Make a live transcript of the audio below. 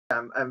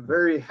I'm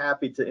very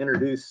happy to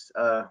introduce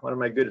one of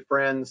my good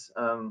friends,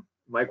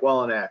 Mike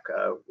Wolanek,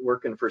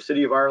 working for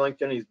City of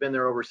Arlington. He's been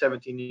there over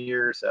 17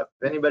 years. If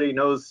anybody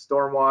knows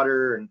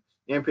stormwater and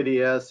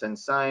NPDES and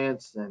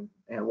science and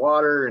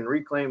water and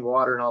reclaimed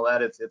water and all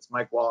that, it's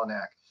Mike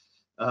Wolanek.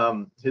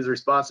 His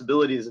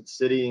responsibilities at the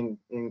city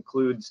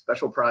include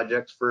special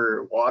projects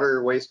for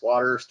water,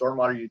 wastewater,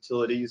 stormwater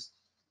utilities.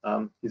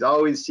 He's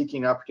always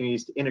seeking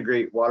opportunities to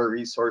integrate water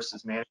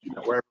resources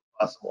management wherever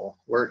possible,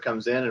 where it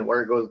comes in and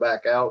where it goes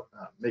back out,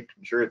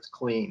 making sure it's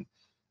clean.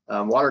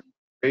 Water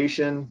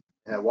conservation,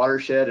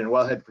 watershed and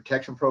wellhead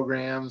protection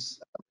programs,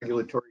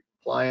 regulatory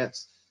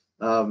compliance.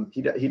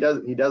 He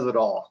does it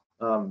all.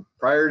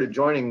 Prior to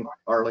joining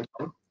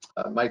Arlington,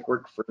 Mike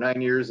worked for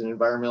 9 years in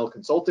environmental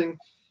consulting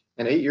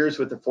and 8 years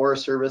with the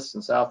Forest Service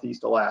in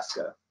Southeast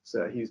Alaska.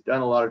 So he's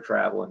done a lot of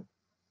traveling.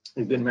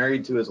 He's been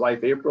married to his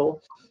wife,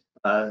 April,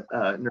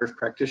 nurse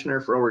practitioner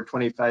for over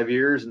 25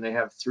 years, and they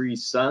have 3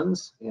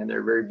 sons, and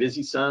they're very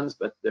busy sons,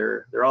 but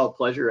they're all a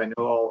pleasure. I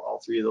know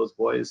all 3 of those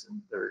boys,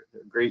 and they're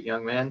great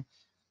young men.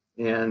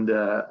 And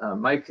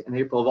Mike and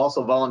April have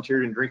also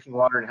volunteered in drinking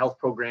water and health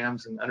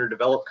programs in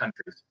underdeveloped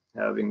countries,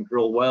 having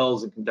drilled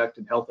wells and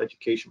conducted health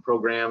education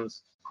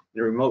programs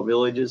in remote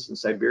villages in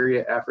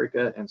Siberia,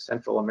 Africa, and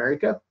Central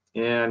America.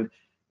 And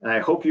I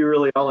hope you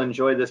really all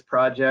enjoy this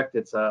project.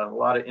 It's a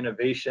lot of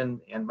innovation,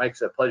 and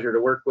Mike's a pleasure to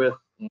work with.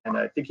 And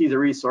I think he's a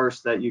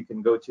resource that you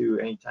can go to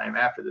anytime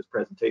after this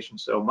presentation.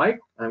 So Mike,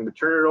 I'm going to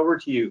turn it over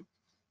to you.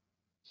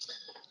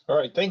 All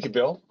right, thank you,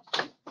 Bill.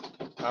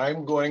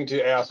 I'm going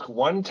to ask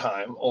one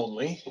time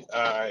only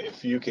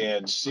if you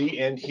can see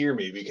and hear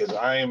me, because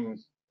I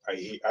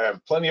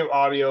have plenty of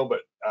audio,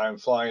 but I'm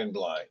flying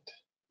blind.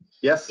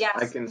 Yes.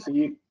 I can see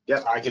you.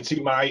 Yep. I can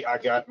see I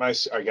got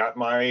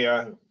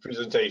my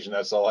presentation.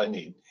 That's all I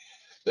need.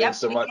 Thanks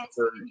so much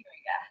for.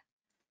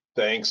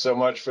 Thanks so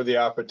much for the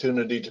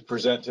opportunity to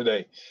present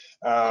today.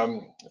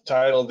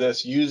 Titled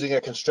this, Using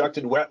a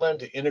Constructed Wetland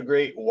to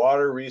Integrate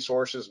Water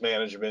Resources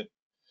Management,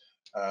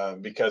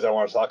 because I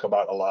want to talk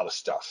about a lot of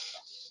stuff.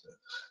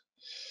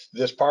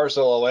 This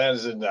parcel of land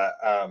is in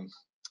the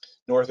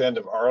north end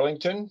of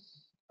Arlington.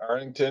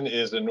 Arlington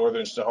is in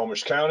northern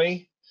Snohomish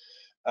County,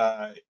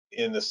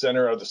 in the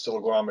center of the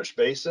Stillaguamish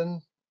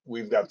Basin.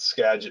 We've got the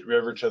Skagit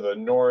River to the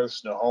north,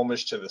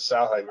 Snohomish to the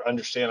south. I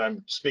understand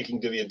I'm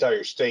speaking to the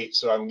entire state,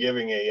 so I'm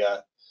giving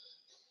a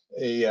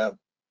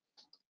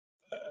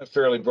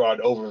fairly broad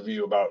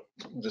overview about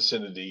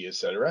vicinity,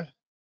 etc.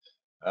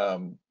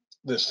 The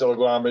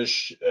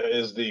Stillaguamish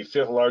is the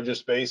 5th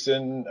largest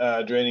basin,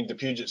 draining to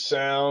Puget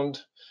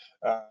Sound.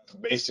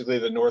 Basically,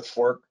 the North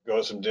Fork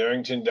goes from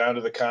Darrington down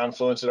to the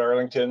confluence at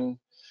Arlington.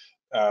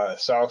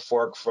 South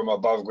Fork from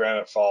above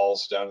Granite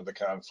Falls down to the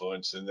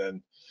confluence, and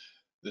then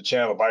the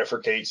channel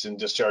bifurcates and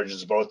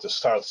discharges both to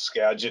South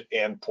Skagit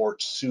and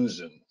Port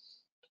Susan.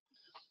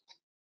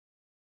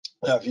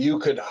 Now, if you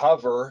could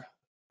hover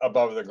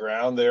above the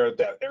ground there at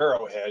that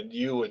arrowhead,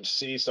 you would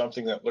see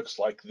something that looks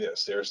like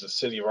this. There's the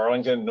city of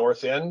Arlington,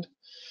 north end.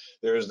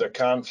 There's the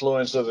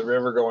confluence of the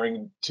river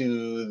going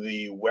to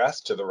the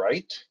west, to the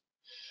right.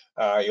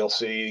 You'll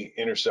see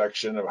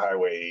intersection of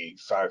Highway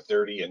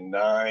 530 and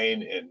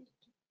 9 in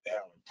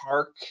Allen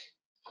Park.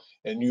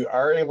 And you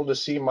are able to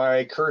see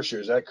my cursor,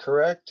 is that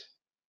correct?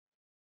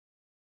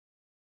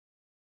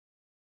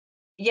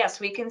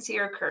 Yes, we can see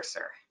your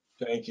cursor.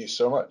 Thank you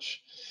so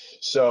much.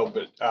 So,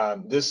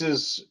 but this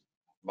is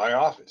my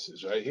office,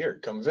 is right here.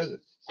 Come visit.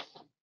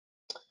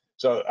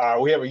 So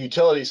we have a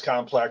utilities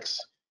complex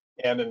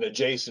and an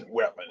adjacent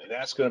wetland, and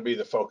that's going to be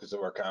the focus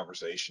of our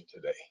conversation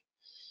today.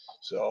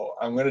 So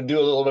I'm going to do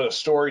a little bit of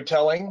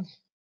storytelling,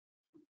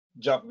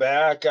 jump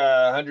back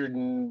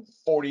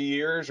 140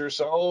 years or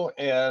so,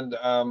 and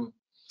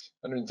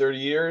 130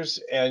 years,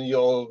 and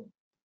you'll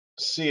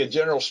see a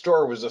general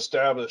store was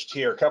established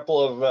here. A couple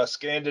of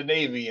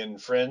Scandinavian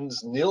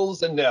friends,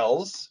 Nils and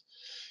Nels,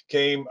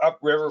 came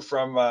upriver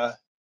from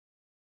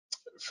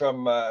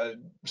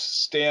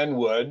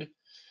Stanwood,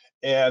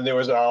 and there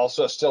was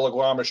also a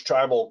Stillaguamish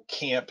tribal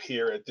camp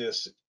here at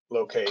this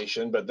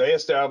location, but they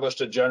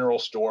established a general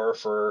store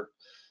for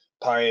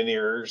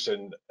pioneers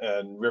and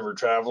river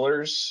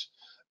travelers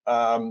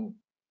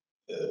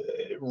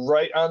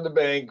right on the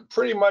bank,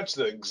 pretty much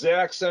the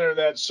exact center of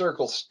that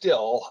circle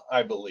still,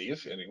 I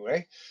believe,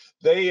 anyway.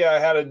 They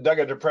had dug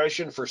a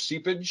depression for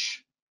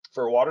seepage,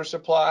 for water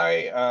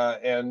supply,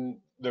 and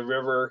the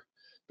river,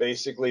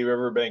 basically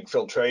riverbank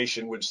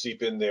filtration would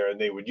seep in there, and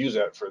they would use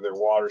that for their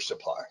water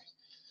supply.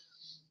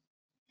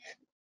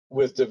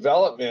 With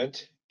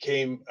development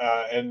came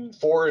and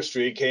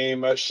forestry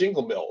came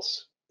shingle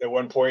mills. At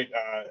one point,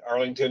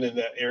 Arlington in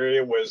that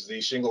area was the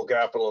shingle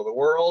capital of the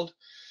world.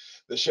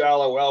 The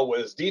shallow well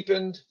was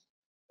deepened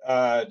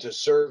to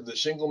serve the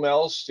shingle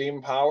mills,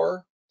 steam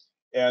power,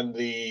 and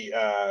the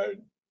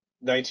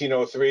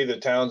 1903, the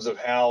towns of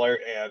Haller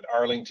and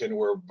Arlington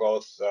were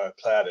both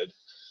platted.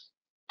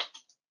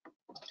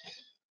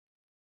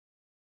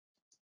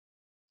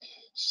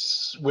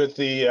 With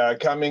the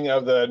coming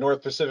of the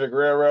North Pacific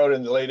Railroad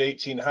in the late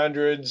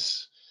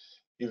 1800s,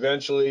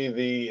 eventually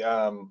the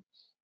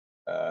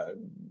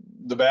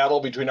the battle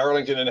between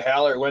Arlington and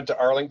Haller went to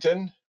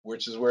Arlington,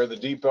 which is where the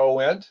depot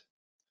went.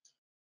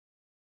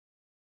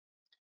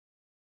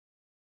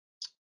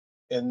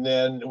 And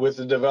then with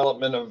the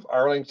development of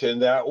Arlington,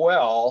 that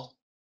well,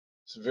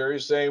 this very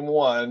same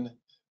one,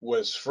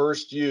 was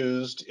first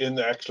used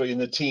actually in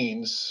the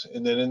teens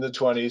and then in the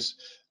 20s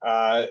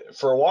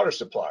for a water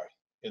supply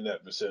in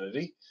that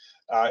vicinity.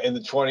 In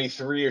the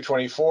 23 or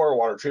 24, a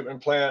water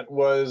treatment plant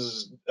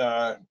was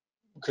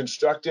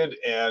constructed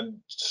and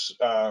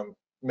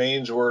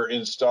mains were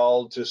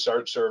installed to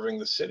start serving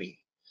the city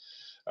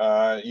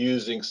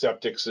using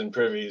septics and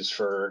privies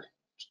for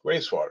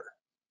wastewater.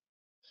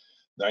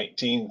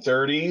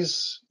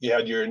 1930s, you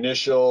had your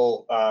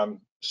initial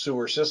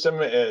sewer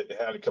system. It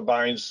had a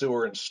combined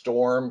sewer and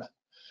storm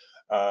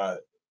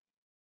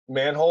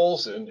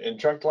manholes and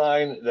trunk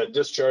line that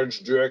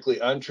discharged directly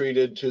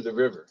untreated to the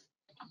river.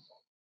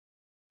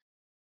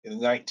 In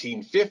the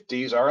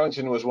 1950s,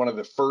 Arlington was one of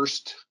the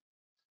first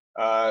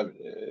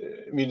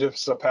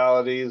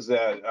municipalities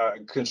that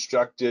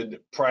constructed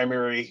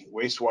primary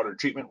wastewater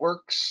treatment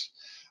works.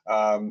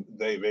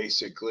 They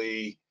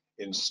basically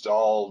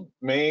installed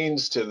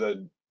mains to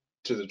the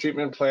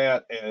treatment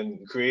plant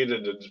and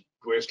created a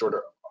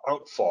wastewater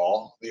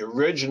outfall. The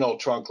original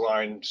trunk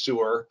line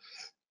sewer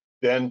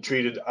then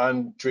treated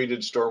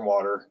untreated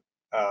stormwater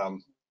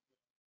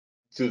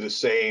through the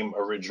same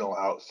original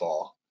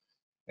outfall.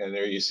 And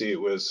there you see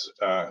it was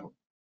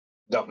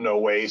dump no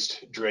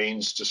waste,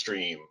 drains to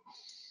stream.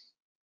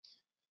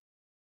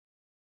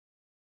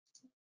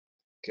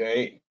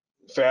 Okay,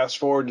 fast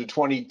forward to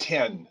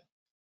 2010.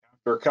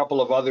 After a couple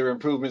of other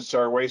improvements to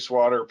our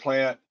wastewater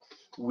plant,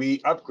 we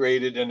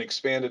upgraded and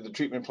expanded the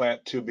treatment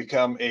plant to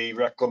become a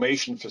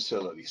reclamation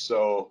facility.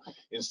 So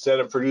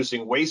instead of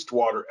producing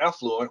wastewater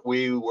effluent,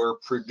 we were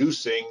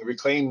producing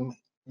reclaimed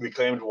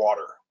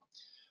water,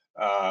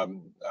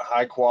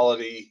 high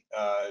quality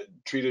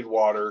treated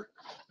water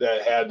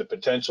that had the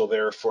potential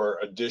there for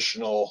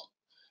additional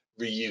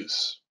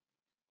reuse.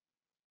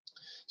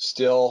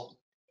 Still,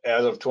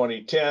 as of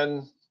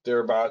 2010,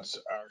 thereabouts,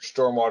 our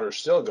stormwater is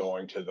still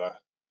going to the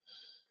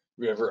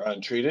river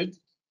untreated.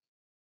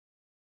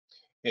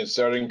 And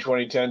starting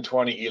 2010,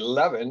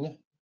 2011,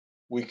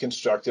 we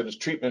constructed a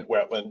treatment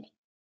wetland,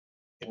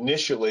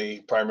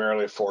 initially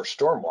primarily for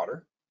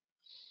stormwater.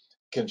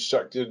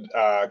 Constructed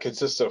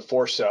consists of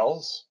 4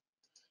 cells,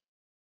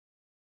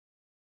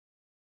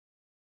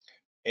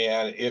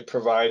 and it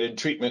provided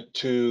treatment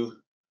to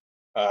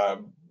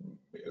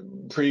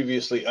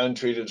previously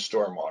untreated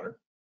stormwater.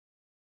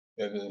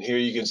 And then here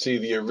you can see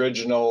the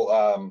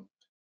original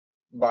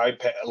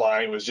bypass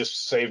line was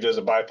just saved as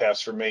a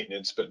bypass for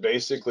maintenance, but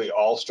basically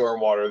all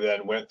stormwater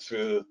then went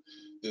through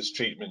this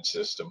treatment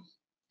system.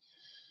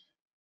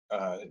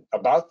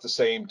 About the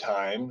same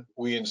time,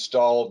 we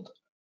installed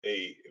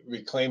a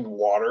reclaimed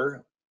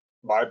water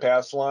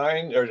bypass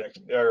line, or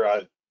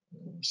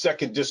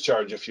second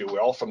discharge, if you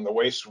will, from the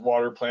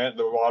wastewater plant,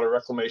 the water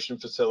reclamation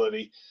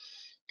facility,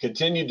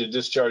 continued to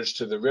discharge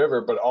to the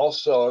river, but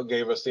also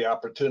gave us the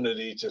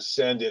opportunity to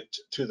send it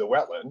to the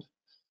wetland.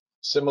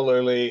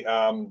 Similarly,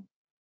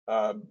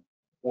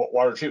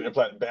 water treatment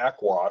plant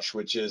backwash,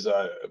 which is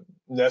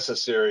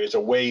necessary, it's a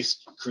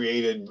waste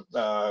created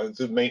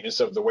through maintenance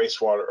of the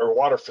wastewater or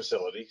water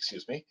facility,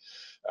 excuse me.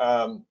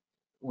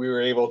 We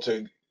were able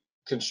to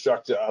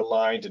construct a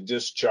line to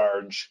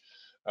discharge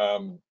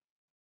the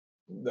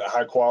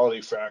high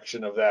quality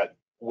fraction of that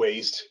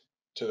waste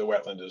to the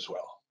wetland as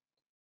well.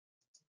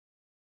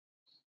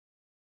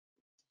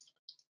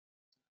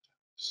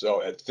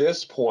 So at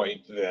this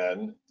point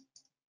then,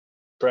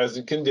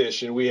 present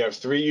condition, we have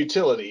 3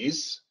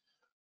 utilities: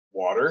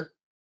 water,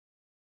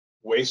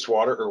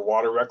 wastewater or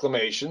water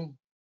reclamation,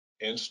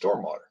 and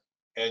stormwater.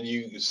 And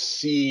you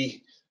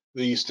see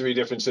these 3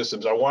 different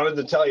systems. I wanted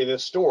to tell you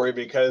this story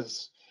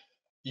because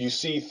you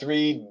see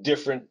 3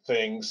 different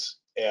things,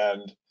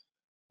 and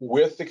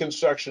with the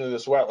construction of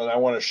this wetland, I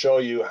want to show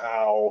you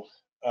how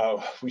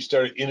we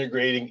started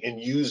integrating and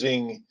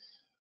using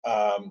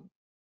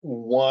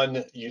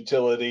one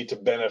utility to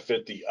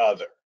benefit the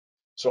other.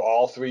 So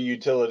all 3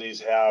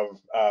 utilities have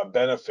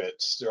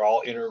benefits. They're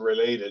all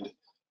interrelated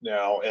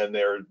now, and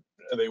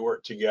they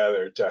work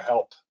together to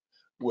help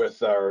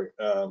with our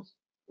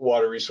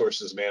water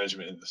resources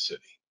management in the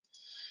city.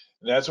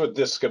 And that's what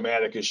this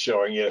schematic is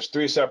showing. Yes,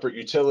 3 separate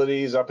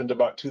utilities up into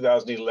about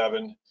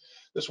 2011.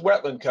 This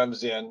wetland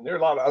comes in. There are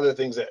a lot of other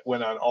things that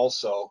went on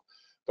also,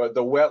 but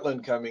the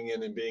wetland coming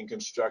in and being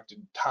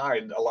constructed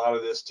tied a lot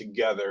of this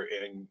together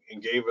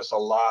and gave us a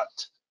lot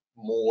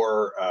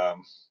more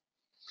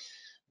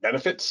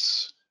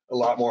benefits, a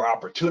lot more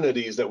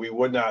opportunities that we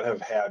would not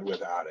have had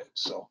without it.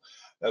 So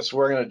that's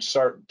where we're going to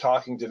start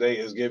talking today,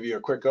 is give you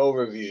a quick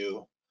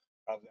overview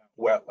of that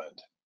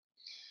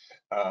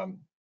wetland.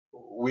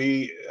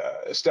 We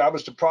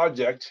established a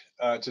project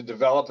to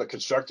develop a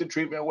constructed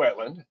treatment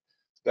wetland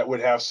that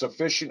would have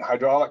sufficient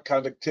hydraulic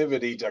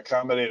conductivity to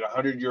accommodate a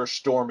 100-year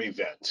storm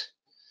event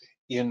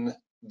in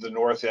the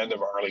north end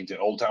of Arlington,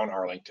 Old Town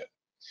Arlington.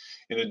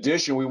 In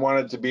addition, we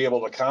wanted to be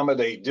able to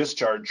accommodate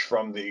discharge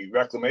from the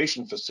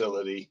reclamation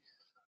facility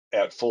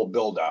at full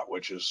build out,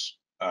 which is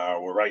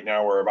right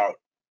now we're about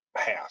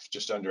half,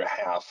 just under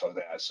half of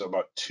that, so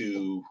about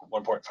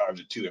 1.5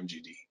 to 2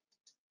 MGD.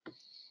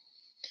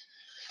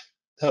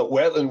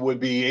 Wetland would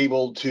be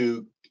able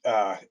to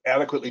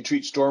adequately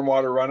treat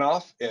stormwater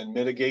runoff and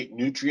mitigate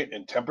nutrient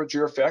and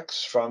temperature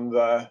effects from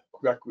the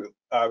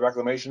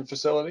reclamation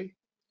facility.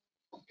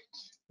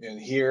 And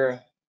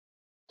here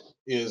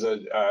is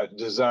a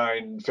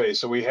design phase.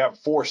 So we have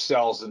 4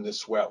 cells in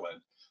this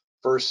wetland.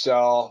 First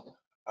cell,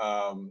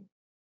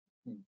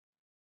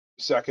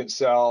 second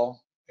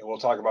cell, and we'll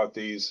talk about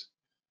these,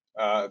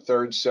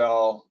 third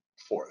cell,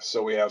 fourth.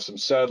 So we have some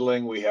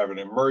settling, we have an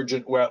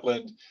emergent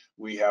wetland,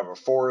 we have a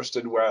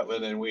forested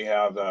wetland, and we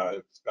have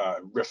a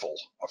riffle,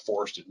 a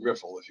forested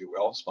riffle, if you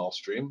will, small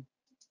stream.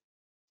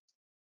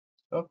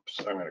 Oops,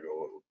 I'm gonna go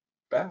a little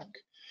back.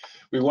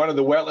 We wanted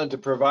the wetland to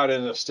provide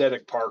an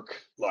aesthetic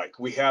park. Like,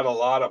 we had a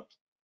lot of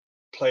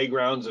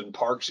playgrounds and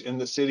parks in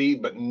the city,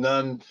 but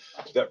none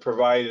that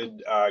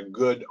provided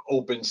good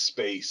open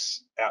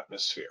space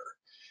atmosphere.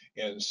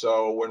 And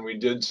so when we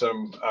did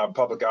some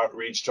public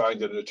outreach trying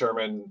to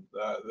determine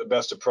the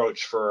best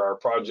approach for our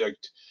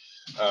project,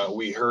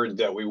 we heard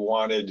that we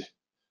wanted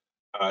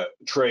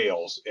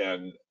trails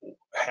and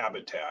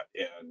habitat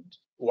and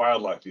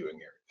wildlife viewing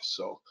areas.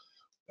 So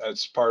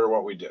that's part of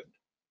what we did.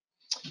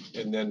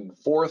 And then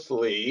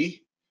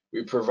fourthly,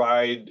 we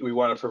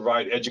want to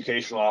provide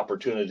educational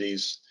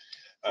opportunities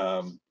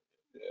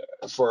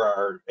for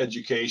our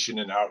education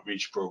and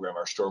outreach program,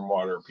 our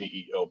stormwater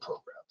PEO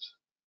programs.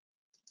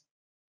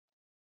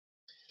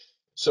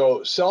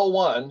 So cell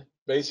 1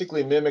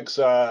 basically mimics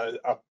a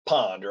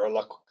pond or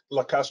a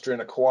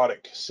lacustrine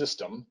aquatic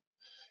system.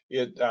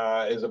 It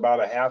is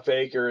about a ½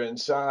 acre in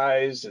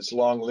size. It's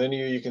long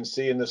linear, you can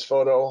see in this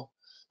photo,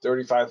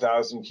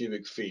 35,000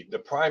 cubic feet. The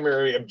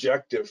primary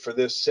objective for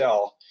this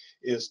cell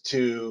is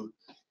to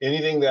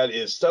anything that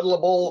is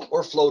settlable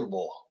or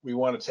floatable, we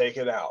want to take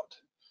it out.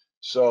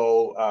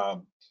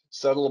 So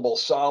settlable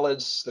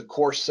solids, the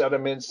coarse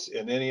sediments,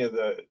 and any of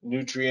the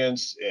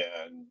nutrients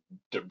and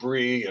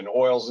debris and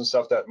oils and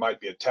stuff that might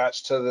be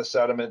attached to the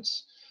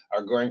sediments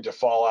are going to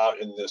fall out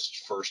in this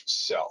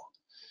first cell.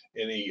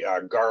 Any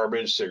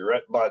garbage,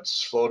 cigarette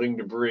butts, floating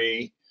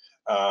debris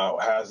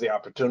has the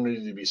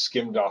opportunity to be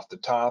skimmed off the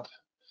top.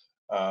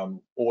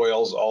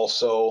 Oils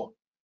also,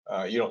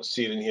 you don't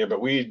see it in here,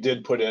 but we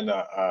did put in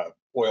a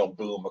oil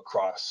boom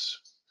across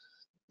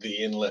the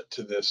inlet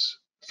to this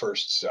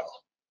first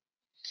cell.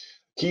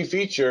 Key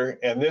feature,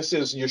 and this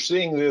is, you're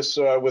seeing this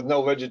with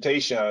no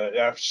vegetation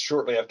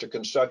shortly after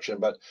construction,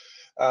 but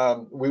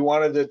we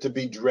wanted it to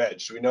be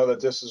dredged. We know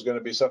that this is going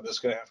to be something that's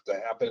going to have to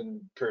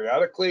happen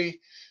periodically.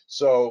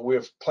 So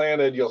we've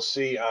planted, you'll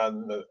see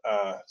on the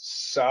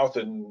south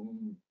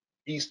and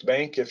east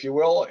bank, if you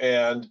will,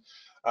 and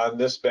on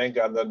this bank,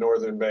 on the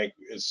northern bank,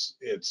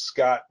 it's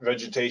got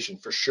vegetation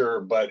for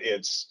sure, but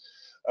it's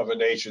of a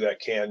nature that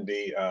can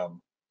be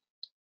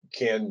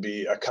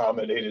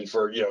accommodated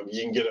for, you know,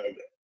 you can get an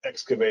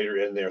excavator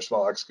in there,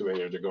 small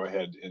excavator, to go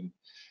ahead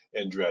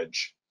and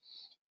dredge.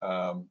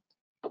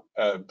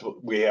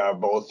 We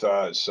have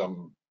both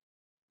some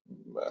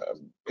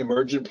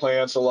emergent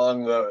plants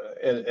along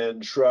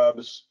and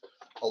shrubs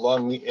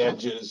along the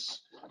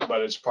edges,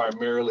 but it's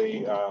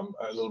primarily a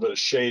little bit of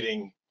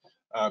shading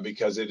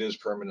because it is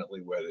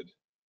permanently wetted.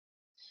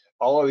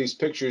 All of these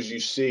pictures you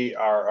see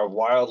are of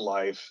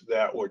wildlife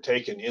that were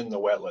taken in the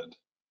wetland.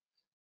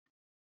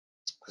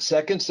 The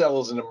second cell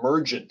is an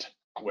emergent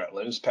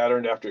wetland. It's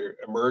patterned after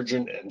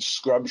emergent and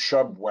scrub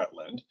shrub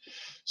wetland.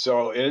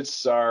 So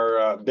it's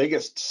our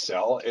biggest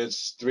cell.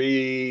 It's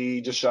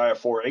just shy of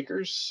 4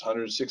 acres,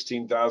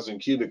 116,000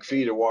 cubic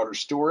feet of water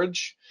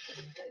storage.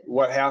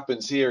 What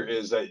happens here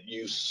is that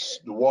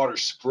the water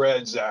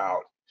spreads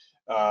out.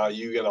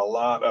 You get a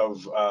lot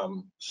of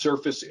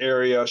surface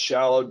area,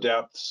 shallow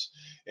depths,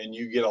 and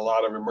you get a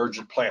lot of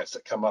emergent plants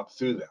that come up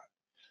through that.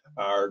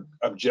 Our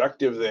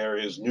objective there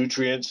is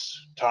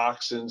nutrients,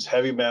 toxins,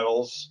 heavy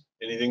metals,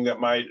 anything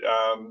that might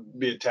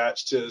be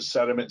attached to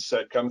sediments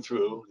that come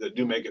through, that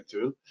do make it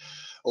through.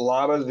 A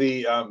lot of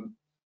the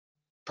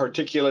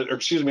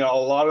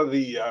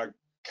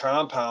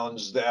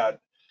compounds that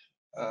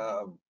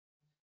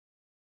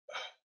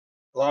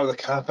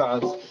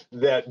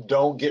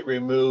don't get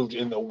removed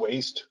in the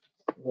waste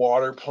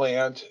water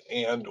plant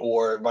and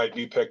or might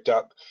be picked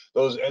up,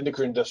 those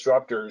endocrine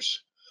disruptors,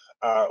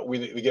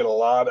 we get a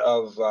lot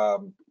of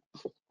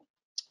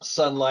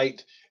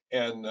sunlight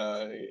and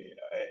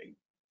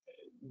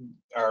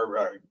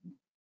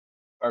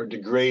are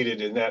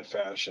degraded in that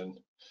fashion.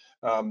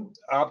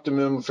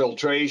 Optimum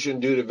filtration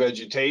due to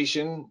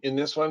vegetation in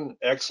this one.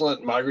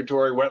 Excellent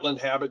migratory wetland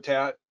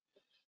habitat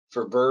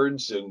for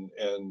birds and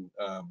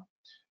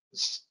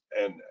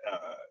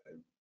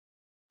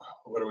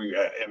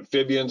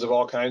amphibians of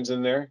all kinds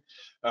in there.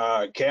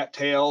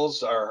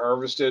 Cattails are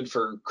harvested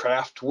for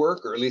craft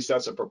work, or at least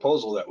that's a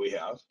proposal that we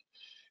have.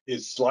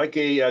 It's like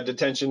a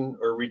detention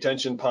or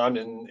retention pond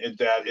in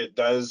that it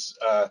does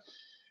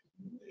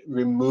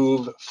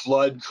remove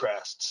flood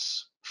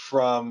crests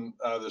from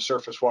the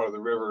surface water of the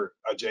river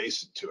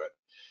adjacent to it.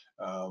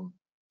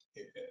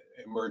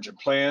 emergent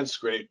plants,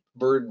 great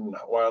bird and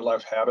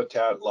wildlife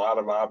habitat, a lot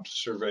of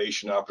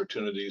observation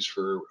opportunities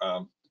for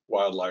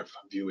wildlife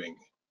viewing.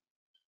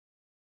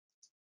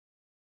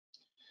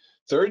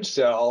 Third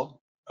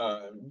cell,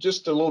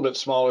 just a little bit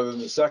smaller than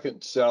the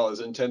second cell, is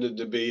intended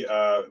to be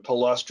a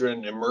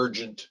palustrine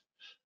emergent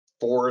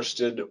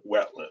forested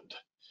wetland.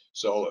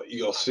 So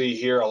you'll see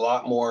here a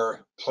lot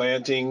more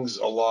plantings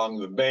along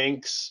the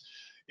banks.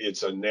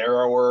 It's a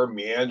narrower,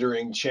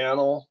 meandering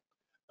channel.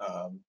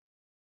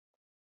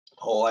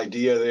 Whole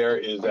idea there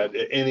is that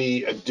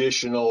any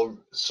additional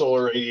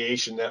solar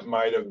radiation that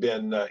might have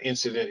been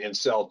incident in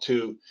cell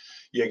 2,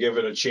 you give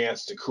it a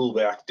chance to cool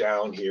back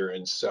down here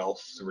in cell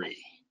 3.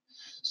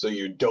 So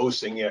you're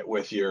dosing it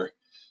with your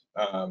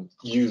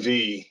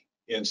UV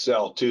in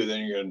cell 2, then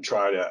you're going to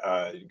try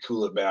to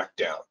cool it back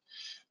down.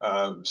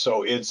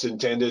 So it's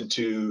intended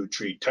to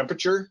treat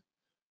temperature,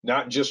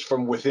 not just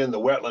from within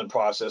the wetland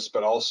process,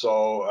 but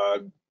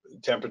also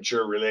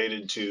temperature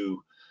related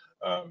to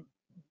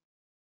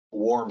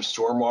warm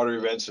stormwater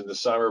events in the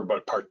summer,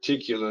 but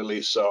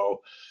particularly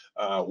so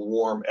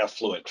warm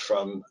effluent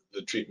from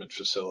the treatment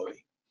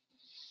facility.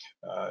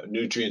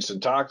 Nutrients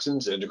and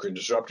toxins, endocrine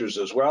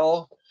disruptors as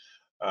well.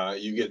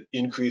 You get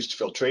increased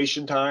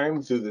filtration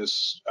time through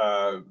this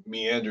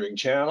meandering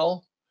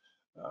channel.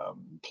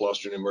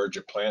 Palustrine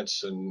emergent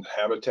plants and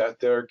habitat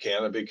there.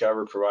 Canopy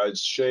cover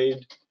provides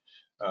shade.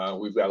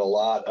 We've got a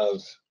lot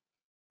of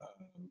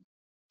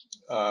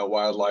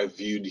wildlife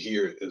viewed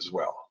here as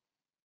well.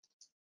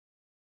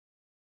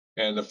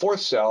 And the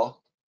fourth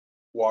cell,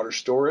 water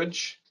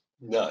storage,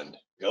 none.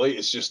 Really,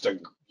 it's just a,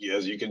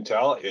 as you can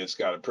tell, it's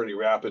got a pretty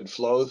rapid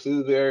flow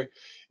through there.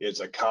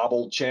 It's a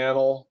cobbled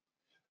channel,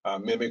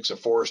 mimics a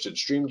forested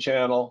stream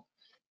channel.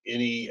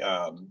 Any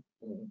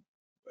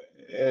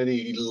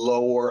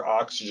lower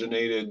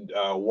oxygenated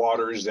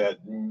waters that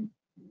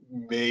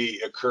may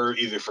occur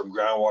either from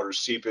groundwater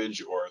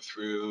seepage or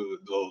through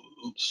the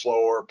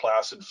slower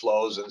placid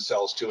flows in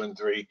cells 2 and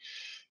 3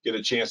 get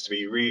a chance to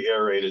be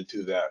re-aerated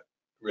through that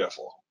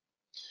riffle.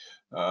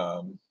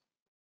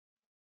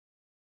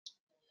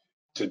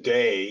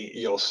 Today,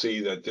 you'll see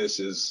that this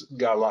has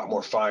got a lot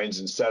more fines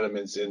and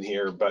sediments in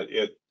here, but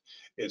it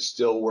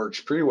still works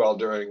pretty well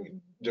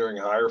during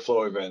higher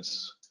flow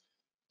events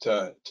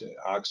to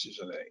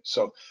oxygenate.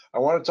 So I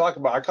want to talk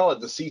about, I call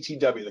it the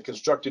CTW, the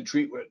constructed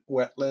treatment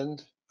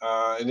wetland.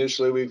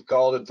 Initially, we've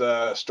called it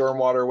the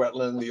stormwater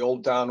wetland, the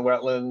Old Town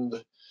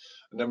wetland,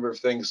 a number of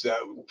things. That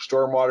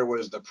stormwater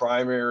was the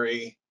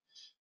primary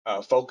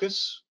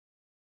focus.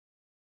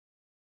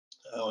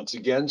 Once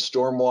again,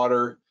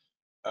 stormwater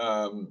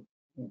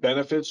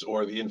benefits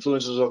or the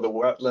influences of the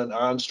wetland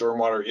on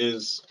stormwater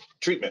is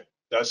treatment.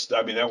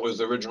 That was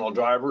the original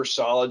driver.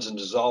 Solids and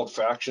dissolved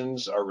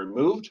fractions are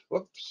removed.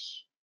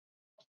 Whoops.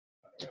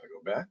 I gotta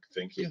go back.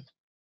 Thank you.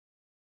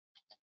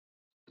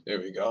 There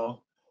we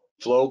go.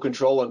 Flow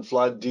control and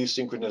flood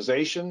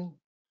desynchronization.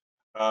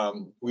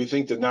 We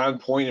think the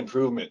non-point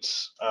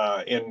improvements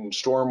in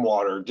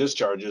stormwater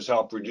discharges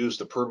help reduce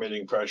the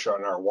permitting pressure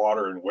on our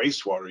water and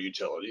wastewater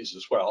utilities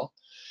as well.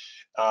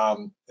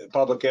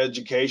 Public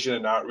education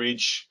and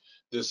outreach,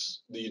 the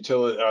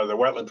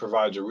wetland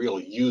provides a real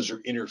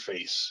user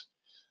interface.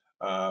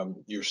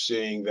 You're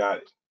seeing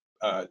that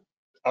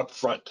up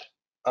front,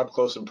 up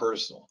close and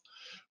personal.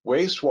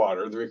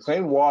 Wastewater, the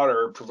reclaimed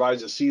water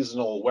provides a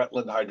seasonal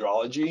wetland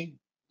hydrology.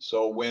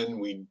 So when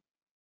we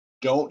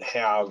don't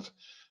have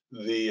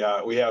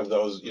we have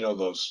those,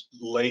 those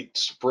late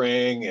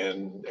spring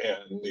and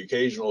the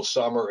occasional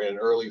summer and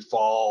early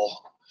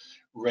fall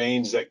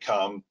rains that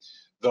come,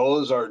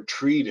 those are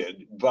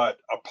treated. But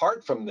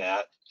apart from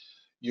that,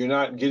 you're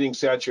not getting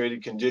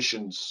saturated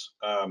conditions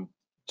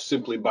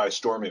simply by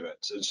storm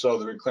events. And so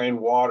the reclaimed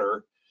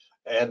water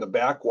and the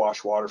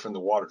backwash water from the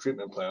water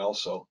treatment plant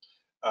also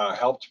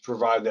help to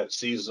provide that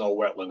seasonal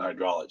wetland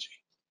hydrology.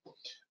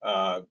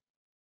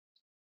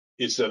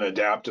 It's an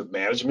adaptive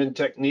management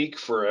technique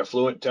for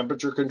effluent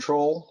temperature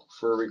control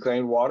for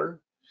reclaimed water.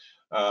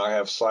 I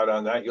have a slide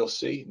on that, you'll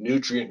see.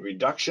 Nutrient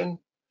reduction.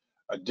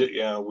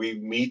 We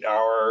meet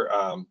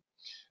our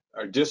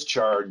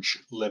discharge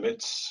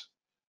limits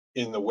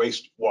in the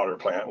wastewater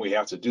plant. We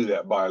have to do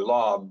that by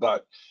law,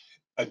 but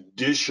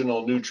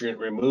additional nutrient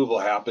removal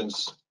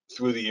happens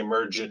through the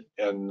emergent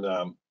and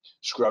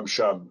scrub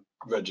shrub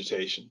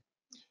vegetation.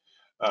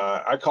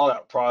 I call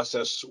that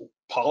process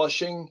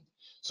polishing.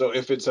 So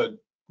if it's a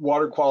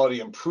water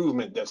quality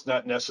improvement that's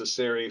not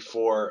necessary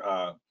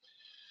for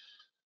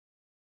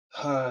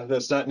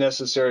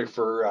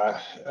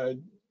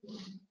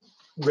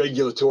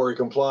regulatory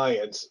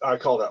compliance, I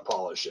call that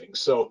polishing.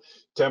 So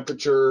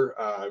temperature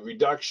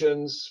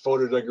reductions,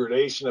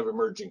 photodegradation of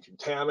emerging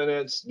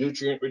contaminants,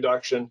 nutrient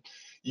reduction,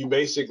 you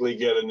basically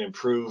get an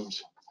improved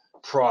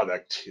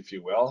product, if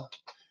you will,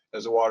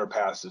 as the water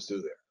passes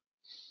through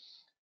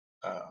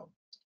there.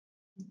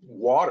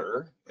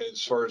 Water,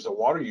 as far as the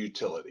water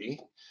utility,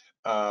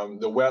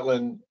 the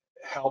wetland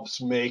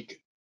helps make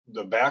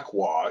the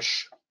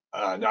backwash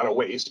not a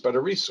waste, but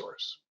a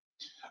resource.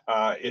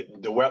 The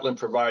wetland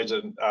provides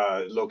a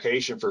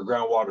location for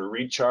groundwater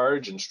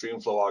recharge and stream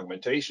flow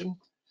augmentation.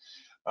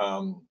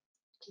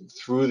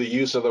 Through the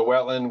use of the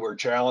wetland, we're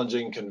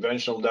challenging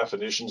conventional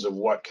definitions of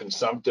what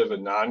consumptive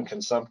and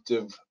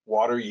non-consumptive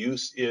water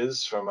use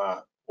is from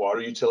a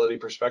water utility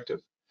perspective.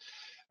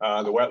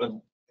 The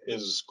wetland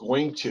is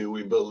going to,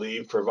 we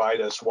believe, provide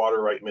us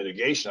water right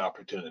mitigation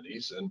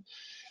opportunities, and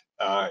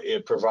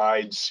it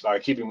provides, by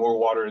keeping more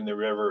water in the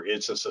river,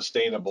 it's a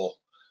sustainable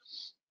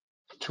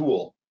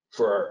tool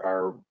for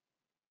our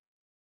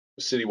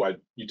citywide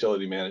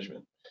utility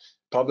management.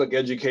 Public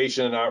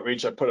education and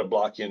outreach, I put a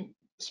block in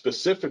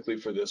specifically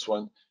for this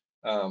one,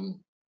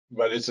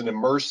 but it's an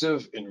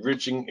immersive,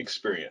 enriching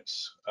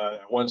experience.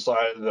 One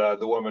slide,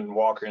 the woman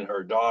walking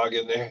her dog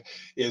in there,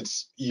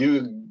 it's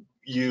you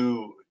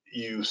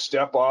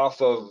step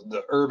off of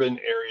the urban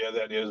area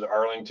that is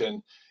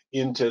Arlington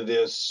into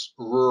this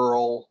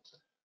rural,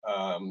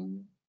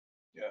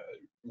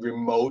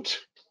 remote,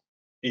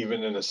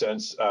 even in a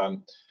sense,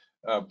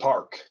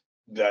 park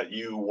that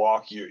you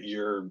walk.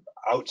 You're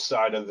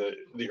outside of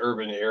the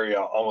urban area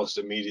almost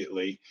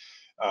immediately.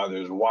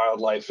 There's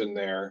wildlife in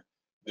there.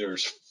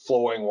 There's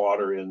flowing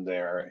water in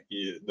there.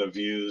 The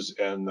views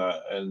and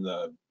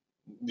the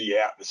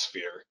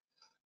atmosphere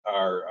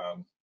are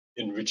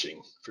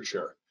enriching for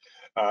sure.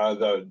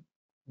 The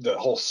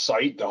whole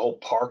site, the whole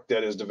park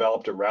that is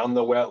developed around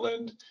the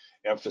wetland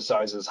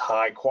emphasizes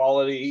high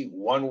quality,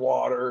 one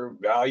water,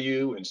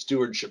 value, and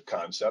stewardship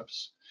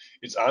concepts.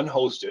 It's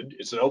unhosted.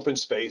 It's an open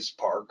space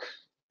park,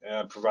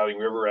 providing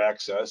river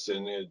access,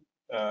 and it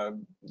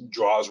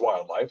draws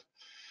wildlife.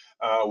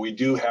 We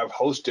do have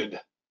hosted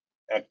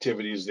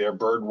activities there,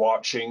 bird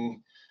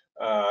watching,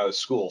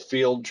 school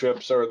field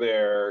trips are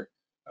there,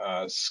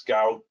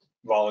 scout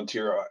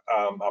volunteer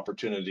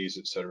opportunities,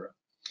 etc.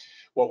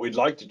 What we'd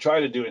like to try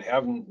to do and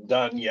haven't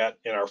done yet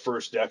in our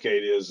first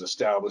decade is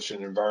establish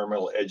an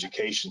environmental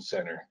education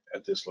center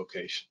at this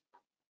location.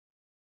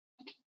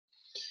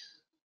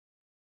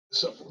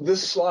 So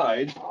this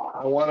slide,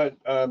 I want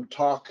to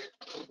talk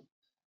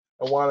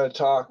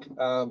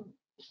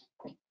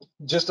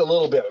just a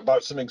little bit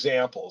about some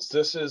examples.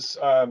 This is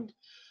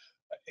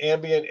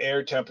ambient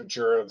air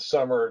temperature of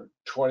summer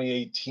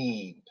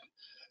 2018,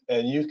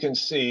 and you can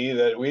see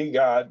that we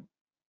got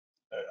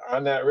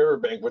on that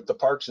riverbank with the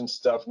parks and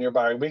stuff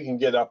nearby, we can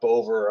get up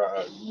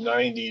over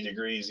 90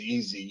 degrees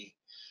easy.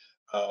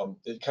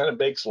 It kind of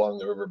bakes along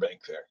the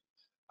riverbank there.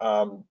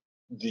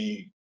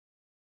 The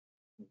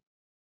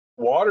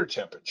water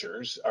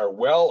temperatures are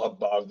well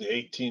above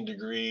the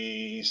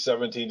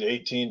 17 to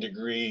 18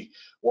 degree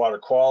water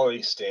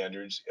quality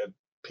standards at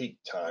peak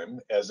time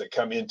as they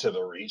come into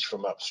the reach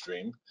from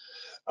upstream.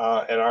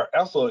 And our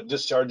effluent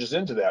discharges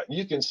into that. And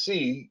you can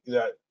see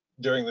that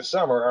during the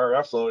summer, our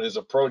effluent is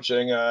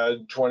approaching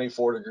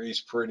 24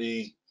 degrees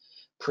pretty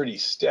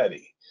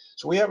steady.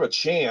 So we have a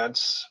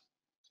chance,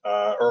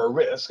 or a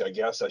risk, I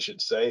guess I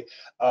should say,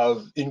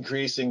 of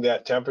increasing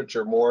that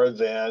temperature more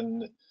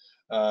than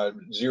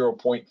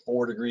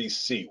 0.4 degrees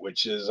C,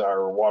 which is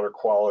our water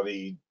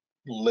quality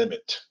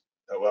limit,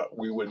 what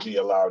we would be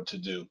allowed to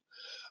do.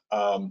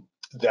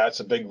 That's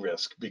a big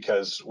risk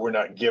because we're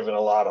not given a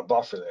lot of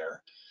buffer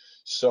there.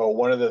 So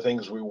one of the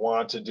things we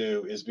want to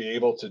do is be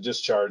able to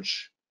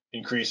discharge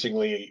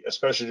increasingly,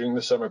 especially during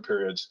the summer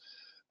periods,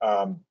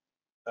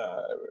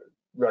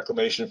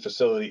 reclamation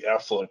facility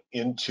effluent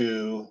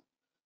into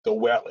the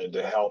wetland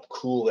to help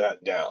cool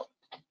that down.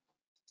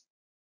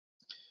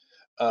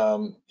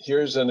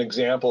 Here's an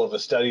example of a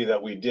study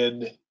that we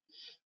did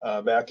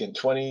back in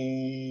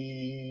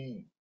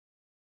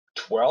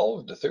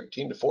 2012 to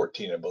 13 to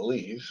 14, I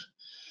believe.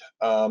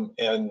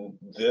 And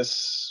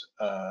this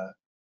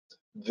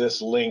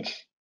link,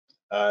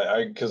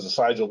 because the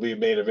slides will be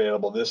made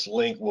available, this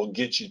link will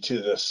get you to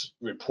this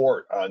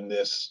report on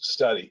this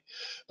study.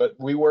 But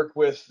we worked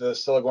with the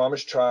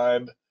Stillaguamish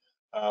tribe,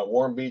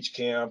 Warm Beach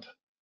Camp,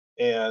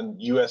 and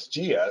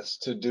USGS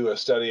to do a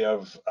study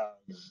of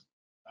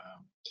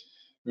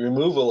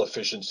removal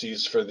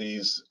efficiencies for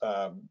these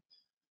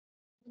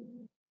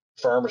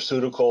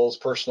pharmaceuticals,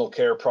 personal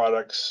care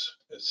products,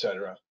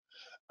 etc.,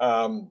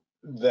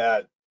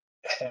 that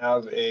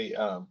have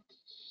a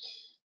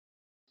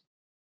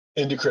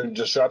endocrine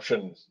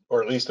disruption,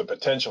 or at least the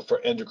potential for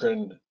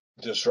endocrine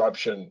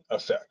disruption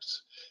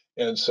effects.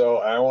 And so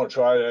I won't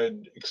try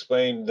to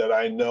explain that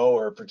I know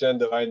or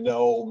pretend that I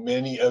know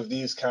many of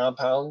these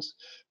compounds,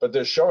 but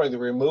they're showing the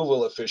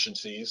removal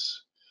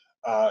efficiencies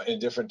in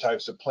different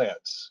types of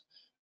plants.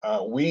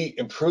 We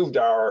improved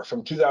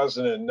from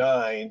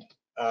 2009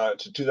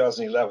 to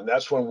 2011.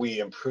 That's when we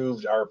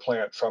improved our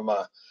plant from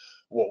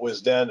what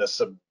was then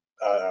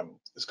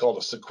it's called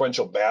a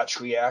sequential batch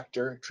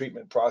reactor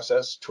treatment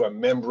process to a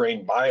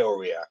membrane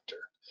bioreactor.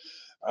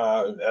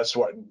 That's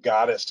what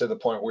got us to the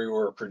point where we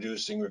were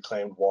producing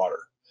reclaimed water.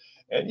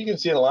 And you can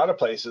see in a lot of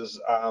places,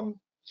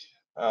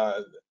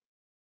 the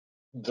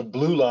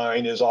blue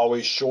line is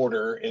always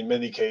shorter, in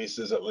many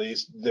cases at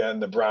least,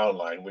 than the brown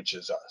line, which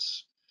is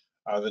us.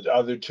 The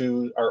other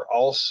two are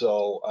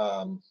also,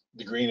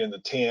 the green and the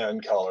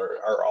tan color,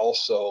 are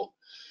also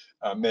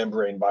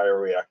membrane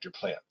bioreactor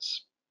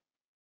plants.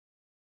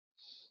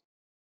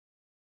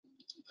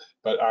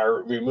 But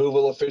our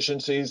removal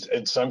efficiencies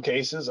in some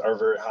cases are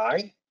very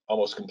high,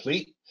 almost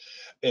complete.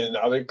 In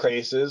other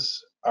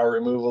cases, our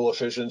removal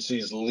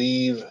efficiencies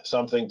leave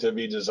something to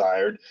be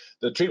desired.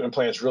 The treatment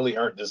plants really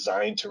aren't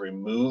designed to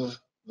remove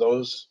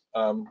those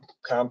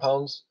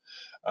compounds,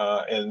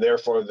 and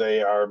therefore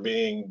they are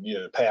being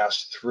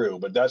passed through.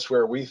 But that's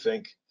where we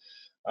think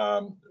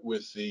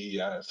with the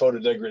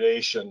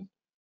photodegradation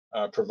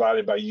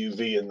provided by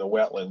UV in the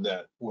wetland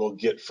that we'll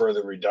get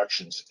further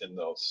reductions in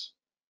those.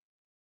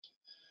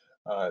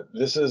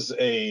 This is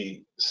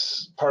a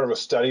part of a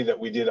study that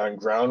we did on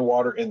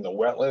groundwater in the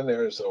wetland.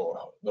 There's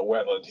the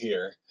wetland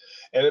here.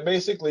 And it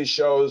basically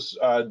shows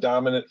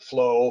dominant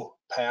flow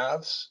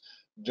paths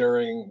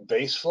during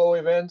base flow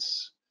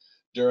events,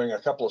 during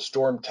a couple of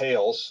storm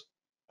tails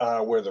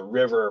where the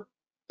river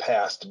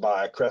passed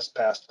by, crest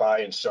passed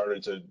by and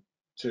started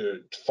to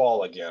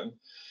fall again.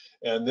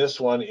 And this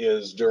one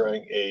is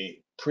during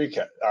a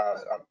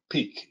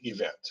peak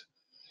event.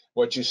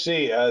 What you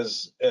see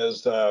as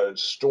the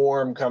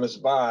storm comes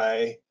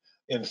by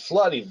in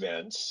flood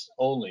events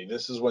only,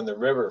 this is when the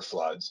river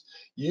floods,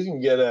 you can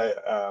get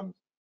a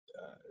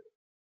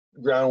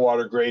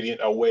groundwater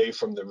gradient away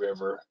from the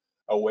river,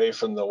 away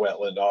from the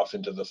wetland, off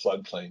into the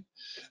floodplain.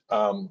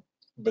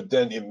 But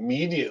then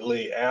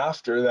immediately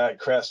after that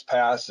crest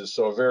passes,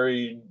 so a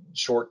very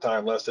short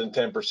time, less than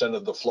 10%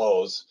 of the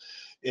flows,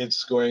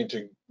 it's going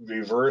to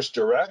reverse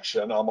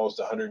direction almost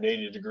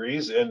 180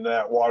 degrees, and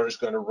that water is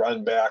going to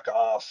run back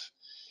off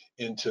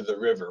into the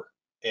river,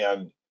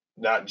 and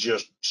not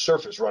just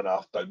surface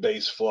runoff, but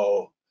base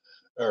flow,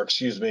 or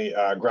excuse me,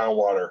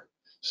 groundwater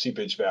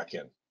seepage back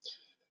in.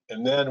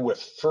 And then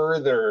with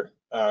further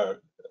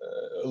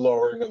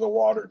lowering of the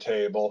water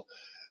table,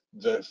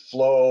 the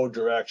flow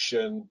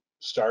direction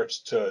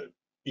starts to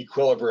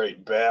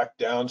equilibrate back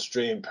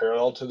downstream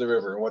parallel to the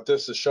river. And what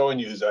this is showing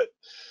you is that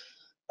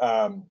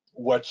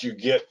what you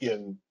get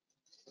in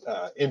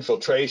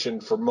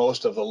infiltration for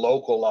most of the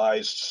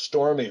localized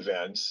storm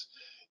events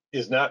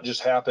is not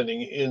just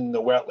happening in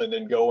the wetland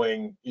and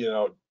going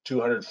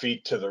 200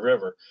 feet to the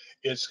river.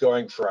 It's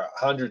going for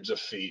hundreds of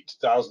feet,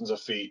 thousands of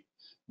feet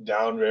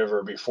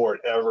downriver before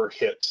it ever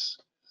hits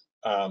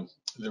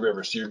the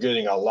river. So you're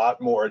getting a lot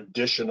more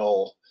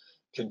additional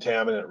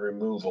contaminant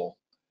removal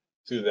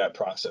through that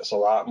process, a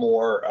lot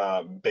more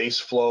base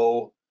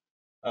flow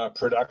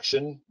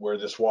production, where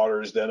this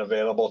water is then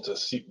available to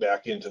seep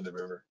back into the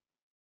river.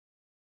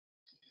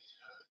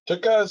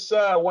 Took us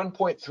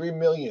 1.3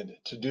 million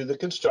to do the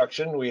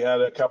construction. We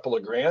had a couple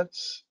of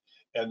grants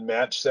and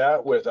matched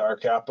that with our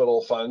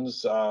capital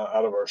funds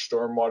out of our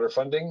stormwater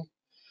funding.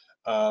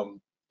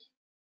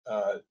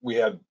 We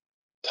had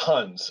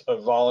tons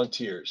of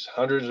volunteers,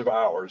 hundreds of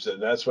hours,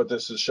 and that's what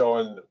this is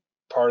showing,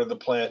 part of the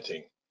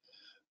planting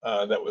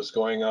that was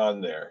going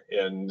on there.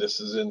 And this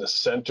is in the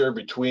center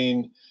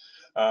between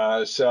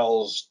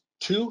cells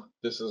 2.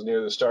 This is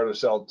near the start of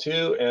cell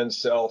 2 and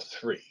cell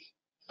 3.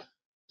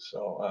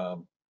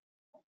 So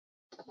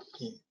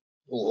a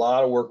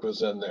lot of work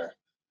was in there.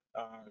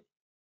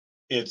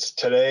 It's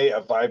today a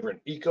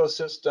vibrant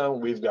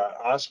ecosystem. We've got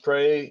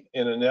osprey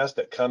in a nest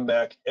that come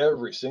back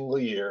every single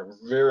year.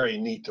 Very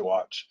neat to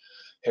watch.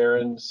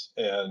 Herons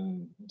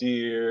and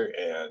deer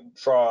and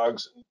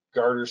frogs, and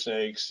garter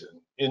snakes and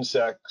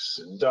insects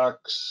and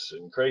ducks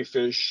and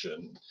crayfish.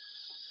 And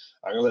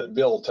I'm gonna let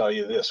Bill tell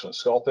you this one,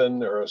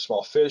 sculpin or a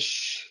small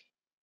fish.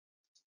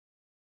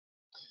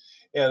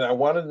 And I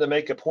wanted to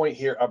make a point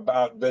here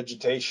about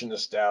vegetation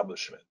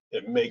establishment.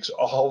 It makes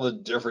all the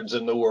difference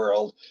in the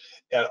world.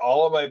 And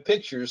all of my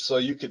pictures, so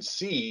you could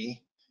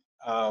see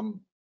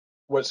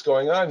what's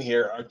going on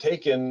here, are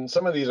taken,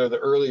 some of these are the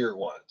earlier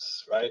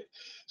ones, right?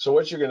 So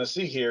what you're gonna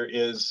see here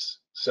is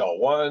cell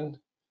 1,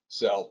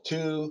 cell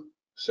 2,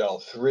 cell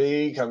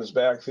 3 comes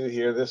back through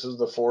here. This is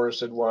the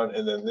forested one,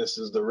 and then this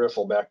is the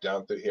riffle back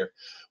down through here.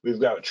 We've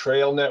got a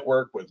trail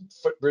network with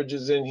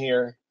footbridges in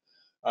here.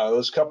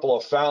 Those couple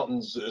of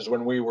fountains is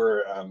when we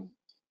were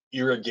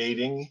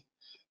irrigating.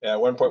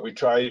 At one point we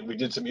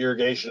did some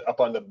irrigation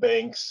up on the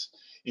banks.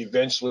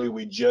 Eventually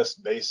we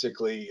just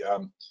basically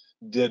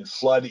did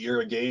flood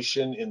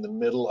irrigation in the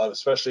middle of,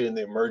 especially in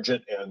the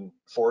emergent and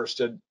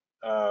forested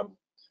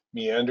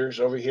meanders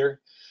over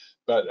here.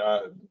 But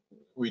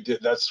we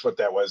did, that's what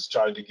that was,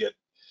 trying to get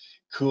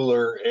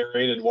cooler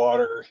aerated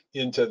water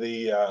into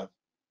the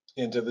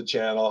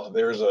channel.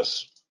 There's a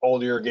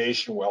old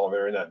irrigation well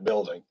there in that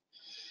building.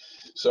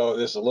 So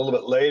this a little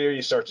bit later,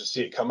 you start to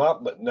see it come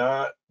up, but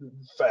not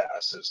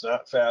fast. It's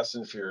not fast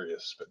and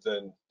furious. But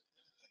then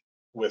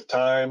with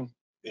time,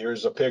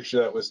 here's a picture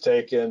that was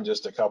taken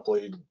just a couple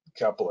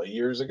of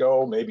years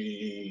ago,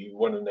 maybe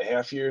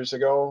 1.5 years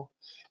ago.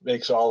 It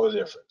makes all the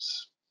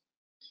difference.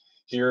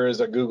 Here is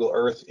a Google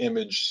Earth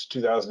image,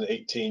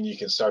 2018. You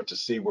can start to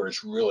see where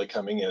it's really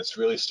coming in. It's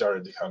really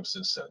started to come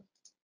since then.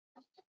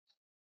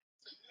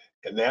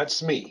 And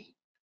that's me.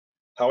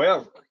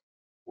 However,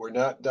 we're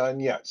not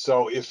done yet.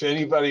 So if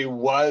anybody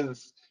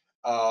was,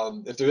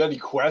 if there's any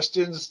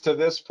questions to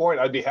this point,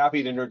 I'd be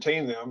happy to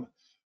entertain them.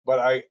 but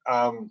I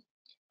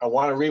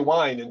want to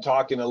rewind and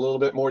talk in a little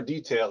bit more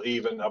detail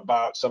even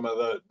about some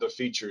of the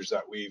features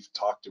that we've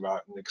talked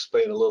about and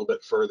explain a little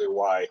bit further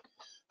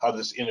how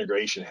this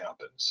integration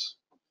happens.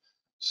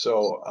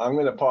 So I'm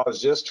going to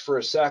pause just for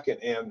a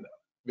second, and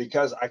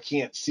because I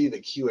can't see the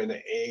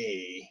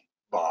Q&A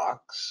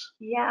box.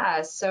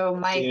 Yeah, so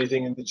Mike. See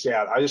anything in the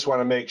chat? I just want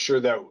to make sure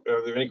that,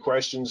 are there any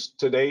questions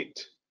to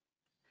date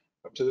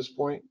up to this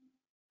point?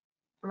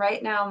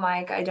 Right now,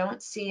 Mike, I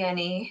don't see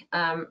any.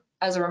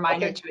 As a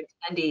reminder to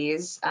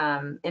attendees,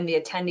 in the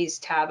attendees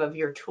tab of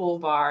your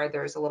toolbar,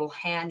 there's a little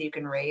hand you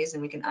can raise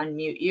and we can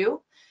unmute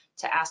you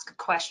to ask a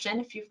question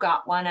if you've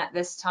got one at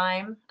this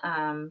time.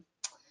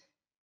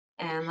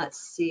 And let's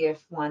see if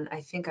one,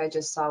 I think I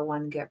just saw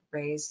one get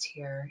raised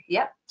here.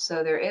 Yep,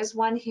 so there is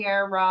one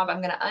here. Rob,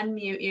 I'm gonna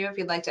unmute you if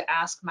you'd like to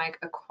ask Mike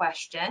a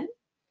question.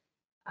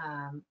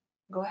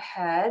 Go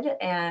ahead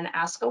and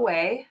ask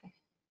away.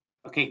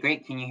 Okay,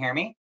 great. Can you hear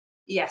me?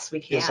 Yes,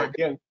 we can. Yes, I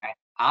can. Right.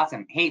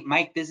 Awesome. Hey,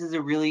 Mike, this is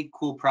a really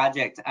cool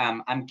project.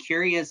 I'm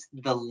curious,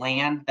 the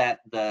land that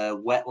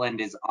the wetland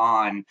is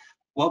on,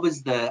 what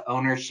was the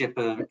ownership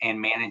of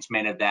and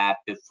management of that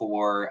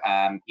before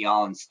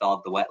y'all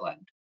installed the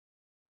wetland?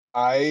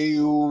 I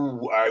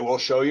will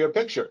show you a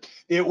picture.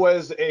 It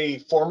was a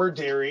former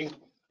dairy.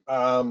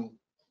 The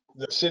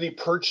city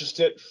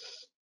purchased it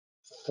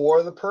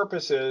for the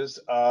purposes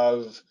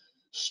of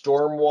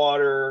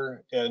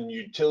stormwater and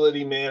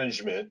utility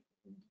management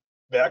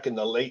back in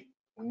the late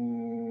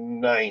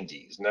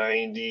 90s.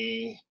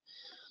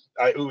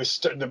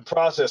 The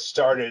process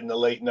started in the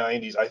late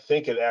 90s. I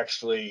think it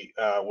actually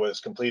was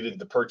completed.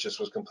 The purchase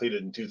was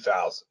completed in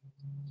 2000.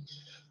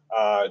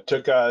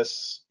 Took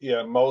us,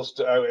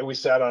 we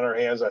sat on our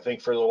hands, I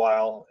think, for a little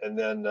while, and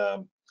then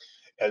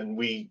and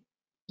we,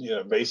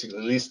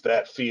 basically leased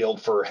that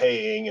field for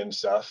haying and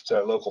stuff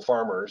to local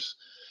farmers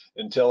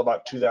until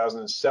about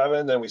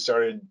 2007. Then we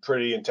started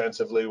pretty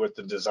intensively with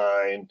the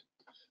design.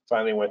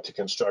 Finally went to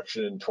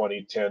construction in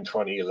 2010,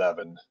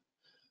 2011.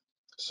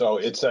 So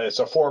it's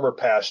a former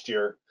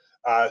pasture.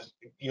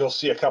 You'll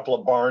see a couple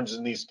of barns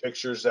in these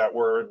pictures that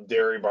were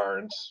dairy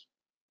barns.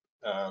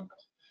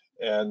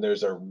 And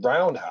there's a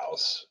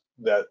roundhouse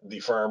that the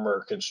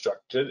farmer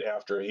constructed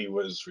after he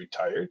was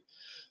retired.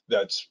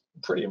 That's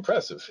pretty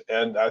impressive.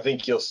 And I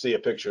think you'll see a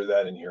picture of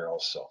that in here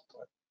also.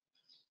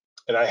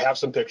 And I have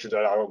some pictures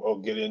that I'll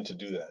get in to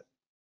do that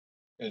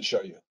and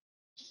show you.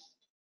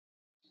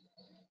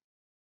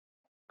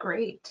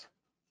 Great.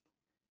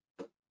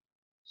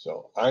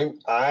 So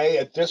I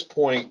at this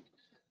point,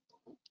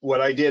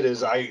 what I did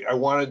is I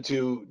wanted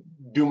to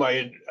do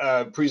my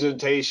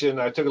presentation.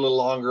 I took a little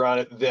longer on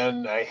it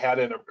than I had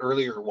in an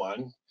earlier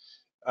one.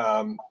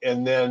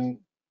 And then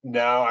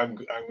now I'm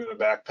going to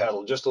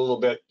backpedal just a little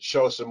bit,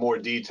 show some more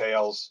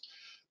details.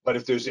 But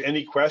if there's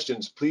any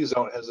questions, please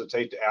don't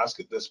hesitate to ask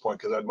at this point,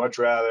 because I'd much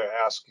rather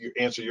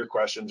answer your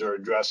questions or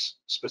address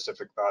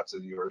specific thoughts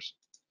of yours.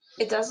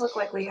 It does look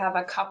like we have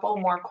a couple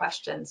more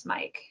questions,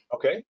 Mike.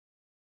 Okay.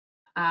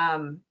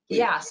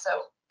 Yeah,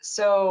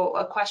 so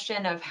a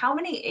question of how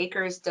many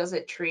acres does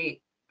it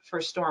treat for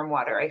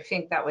stormwater? I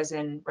think that was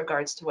in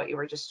regards to what you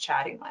were just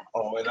chatting with.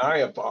 Oh, and I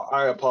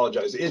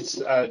apologize. It's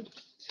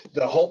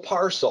the whole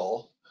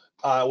parcel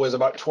was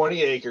about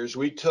 20 acres.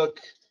 We took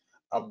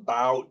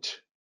about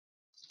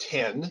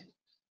 10,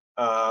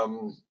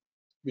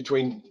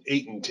 between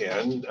 8 and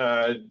 10,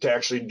 to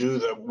actually do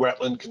the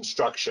wetland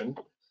construction.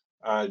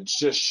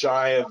 Just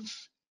shy of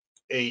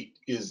 8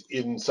 is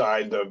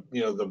inside the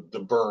the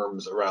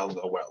berms around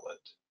the wetland.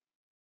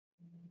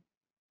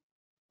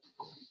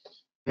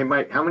 Hey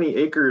Mike, how many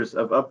acres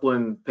of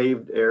upland,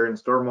 paved area, and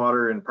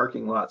stormwater and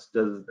parking lots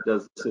does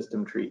the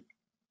system treat?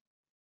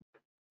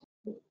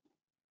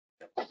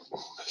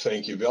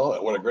 Thank you,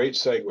 Bill. What a great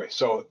segue.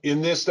 So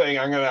in this thing,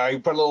 I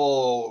put a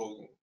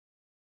little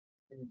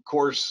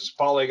course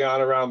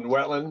polygon around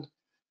wetland.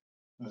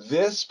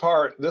 This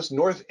part, this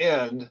north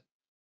end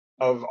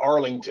of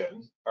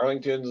Arlington's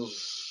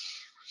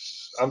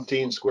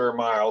umpteen square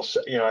miles,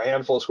 a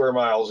handful of square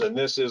miles, and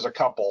this is a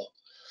couple.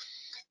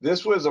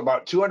 This was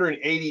about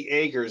 280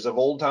 acres of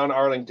Old Town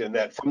Arlington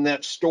that, from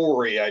that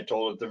story I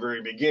told at the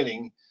very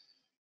beginning,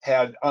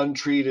 had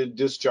untreated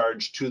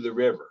discharge to the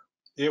river.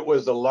 It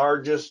was the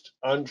largest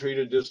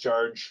untreated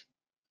discharge.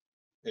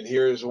 And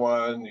here's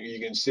one. You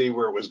can see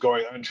where it was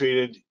going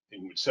untreated.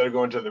 Instead of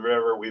going to the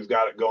river, we've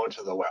got it going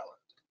to the wetland.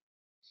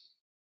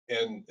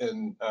 And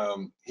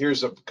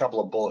here's a couple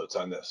of bullets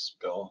on this,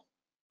 Bill.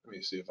 Let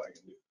me see if I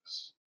can do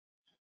this.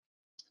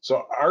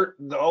 So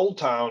the Old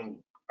Town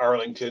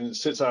Arlington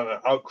sits on an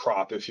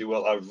outcrop, if you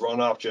will, of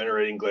runoff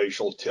generating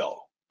glacial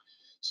till.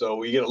 So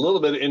we get a little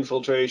bit of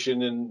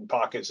infiltration in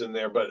pockets in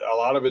there, but a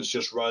lot of it's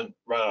just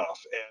runoff.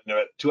 And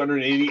at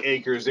 280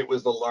 acres, it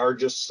was the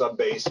largest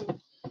subbasin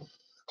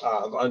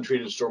of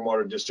untreated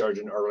stormwater discharge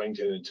in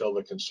Arlington until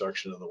the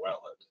construction of the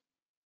wetland.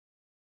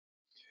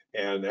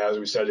 And as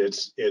we said,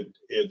 it's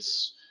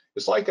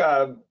like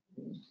a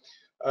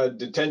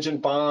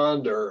detention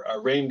pond or a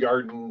rain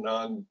garden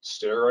on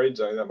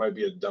steroids. I mean, that might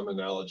be a dumb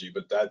analogy,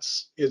 but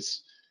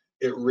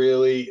it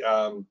really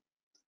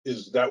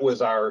that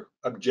was our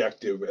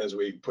objective as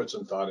we put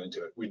some thought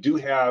into it. We do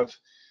have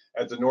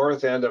at the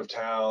north end of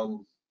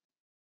town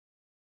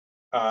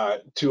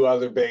 2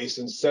 other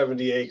basins,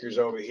 70 acres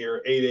over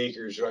here, 8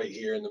 acres right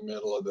here in the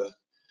middle of the,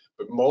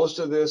 but most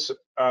of this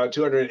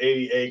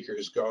 280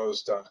 acres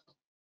goes to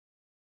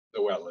the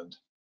wetland.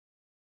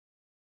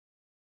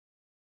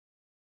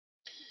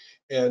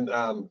 And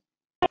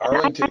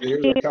Arlington,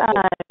 here's a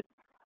couple.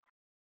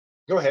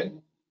 Go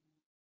ahead.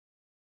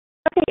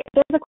 Okay,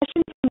 there's a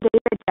question from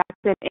David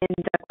Jackson in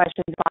the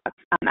questions box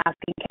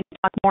asking, can you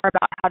talk more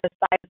about how to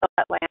size the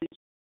wetland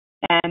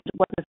and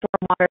was the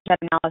stormwater shed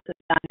analysis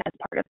done as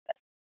part of this?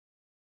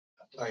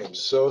 I am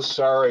so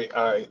sorry.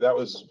 That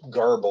was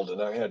garbled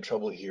and I had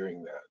trouble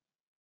hearing that.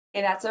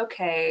 Hey, that's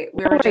okay.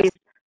 We were just,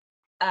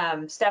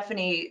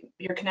 Stephanie,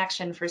 your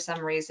connection for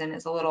some reason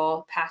is a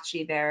little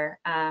patchy there.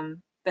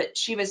 But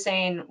she was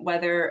saying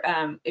whether,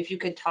 if you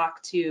could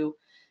talk to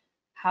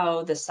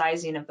how the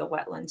sizing of the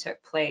wetland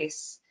took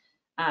place,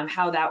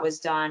 how that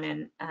was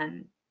done,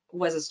 and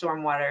was a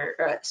storm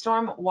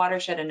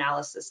watershed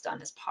analysis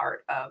done as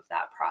part of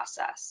that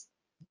process?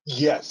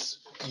 Yes,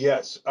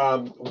 yes.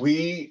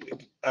 We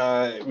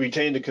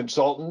retained a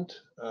consultant,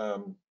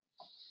 and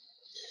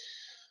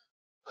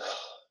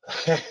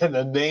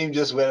the name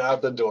just went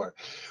out the door.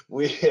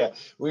 We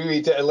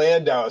retained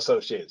Landau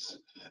Associates.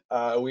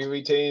 We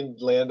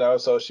retained Landau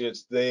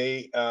Associates.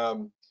 They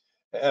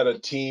had a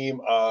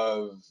team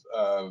of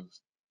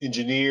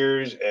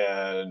engineers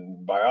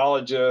and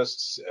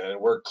biologists, and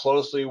worked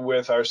closely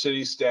with our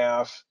city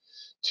staff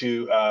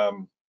to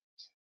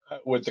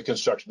with the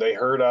construction. They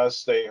heard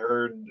us. They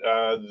heard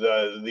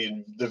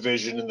the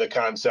vision and the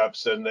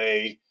concepts, and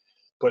they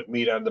put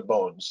meat on the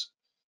bones.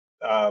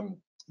 I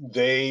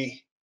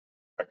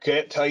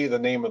can't tell you the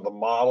name of the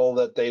model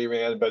that they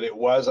ran, but it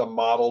was a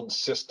modeled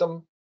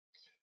system.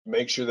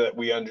 Make sure that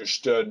we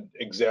understood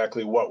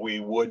exactly what we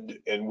would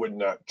and would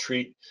not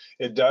treat.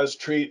 It does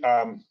treat.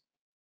 I'm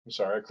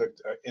sorry, I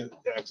clicked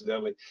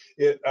accidentally.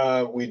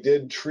 We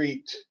did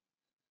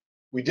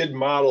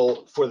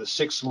model for the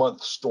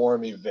 6-month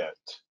storm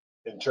event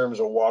in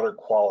terms of water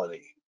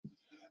quality.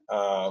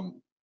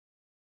 And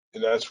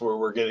that's where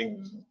we're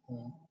getting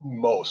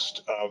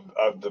most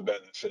of the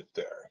benefit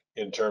there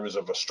in terms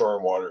of a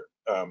stormwater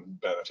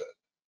benefit.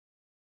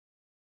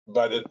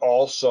 But it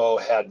also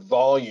had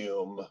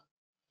volume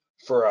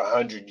for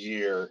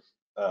 100-year.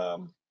 But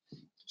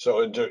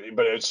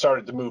it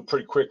started to move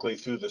pretty quickly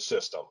through the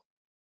system.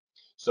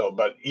 So,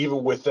 but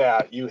even with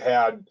that, you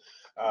had,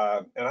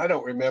 and I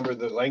don't remember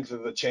the length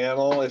of the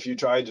channel if you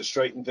tried to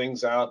straighten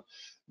things out,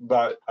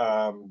 but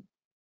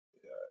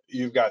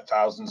you've got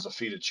thousands of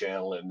feet of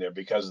channel in there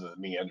because of the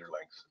meander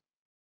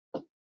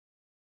length.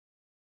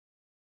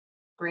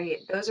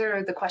 Great. Those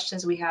are the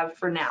questions we have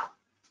for now.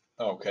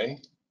 Okay.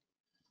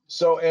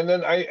 So, and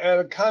then I add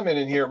a comment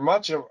in here.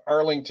 Much of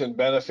Arlington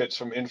benefits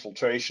from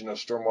infiltration of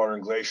stormwater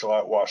and glacial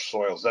outwash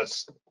soils.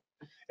 That's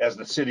as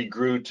the city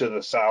grew to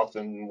the south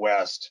and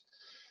west.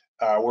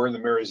 We're in the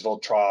Marysville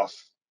Trough,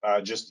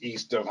 just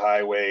east of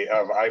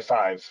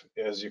I-5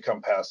 as you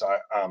come past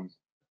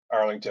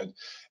Arlington,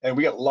 and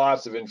we get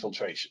lots of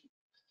infiltration.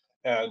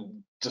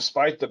 And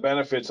despite the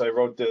benefits, I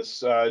wrote this,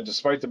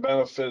 despite the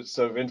benefits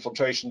of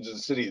infiltration to the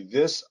city,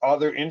 this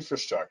other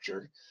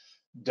infrastructure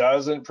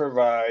doesn't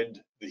provide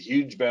the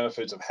huge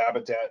benefits of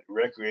habitat,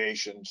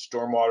 recreation,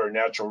 stormwater,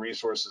 natural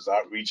resources,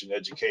 outreach, and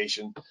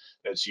education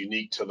that's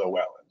unique to the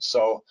wetland.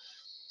 So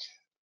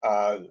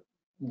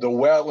the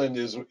wetland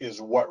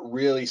is what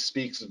really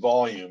speaks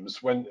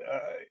volumes. When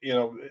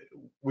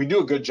we do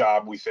a good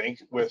job, we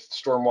think, with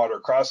stormwater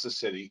across the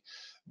city,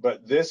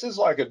 but this is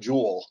like a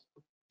jewel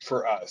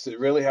for us. It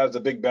really has a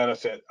big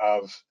benefit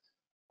of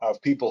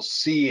people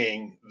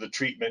seeing the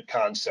treatment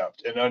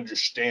concept and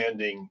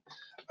understanding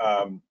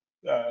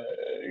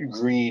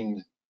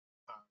green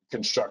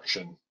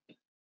construction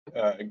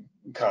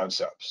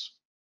concepts.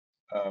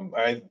 I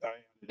added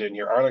in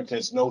here, Arlington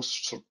has no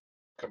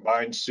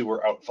combined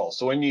sewer outfall.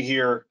 So when you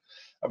hear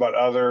about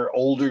other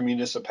older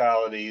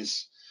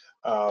municipalities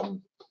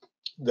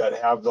that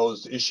have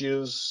those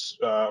issues,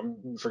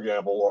 for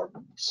example, or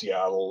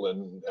Seattle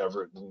and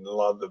Everett and a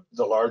lot of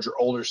the larger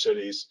older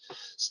cities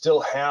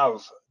still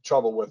have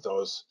trouble with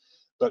those.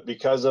 But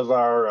because of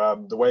our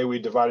the way we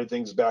divided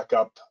things back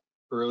up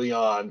early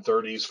on,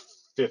 30s,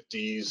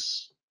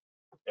 50s,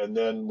 and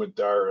then with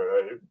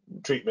our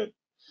treatment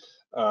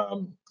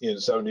in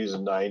 70s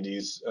and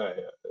 90s,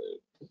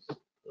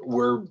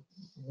 we're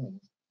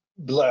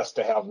blessed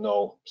to have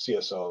no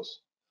CSOs.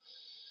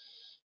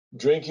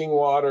 Drinking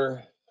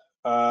water,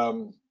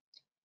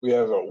 we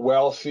have a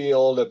well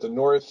field at the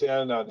north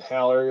end on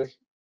Haller,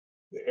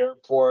 the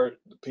airport,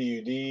 the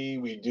PUD.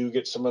 We do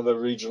get some of the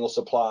regional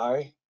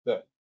supply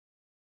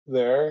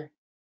there.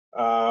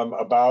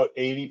 About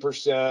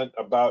 80%,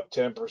 about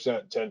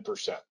 10%,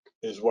 10%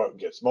 is what it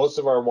gets. Most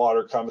of our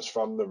water comes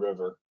from the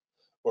river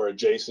or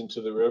adjacent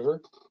to the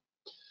river.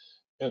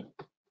 And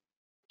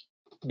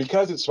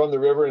because it's from the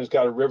river and it's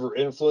got a river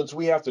influence,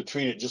 we have to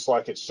treat it just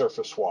like it's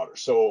surface water.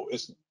 So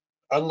it's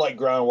unlike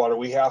groundwater,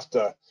 we have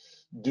to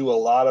do a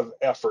lot of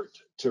effort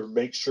to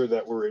make sure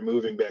that we're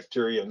removing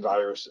bacteria and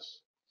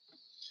viruses.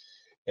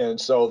 And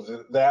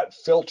so that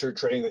filter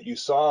train that you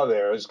saw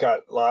there has got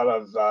a lot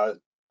of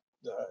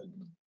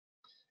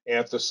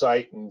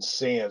anthracite and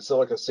sand,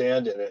 silica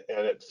sand in it,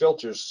 and it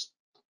filters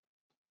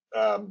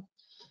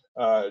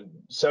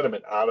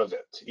sediment out of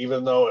it.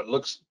 Even though it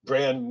looks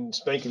brand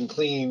spanking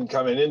clean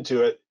coming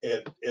into it,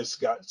 it's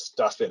got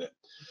stuff in it.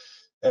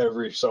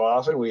 Every so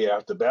often we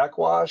have to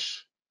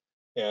backwash,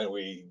 and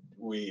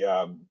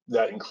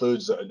that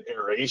includes an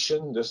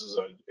aeration. This is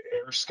an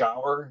air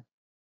scour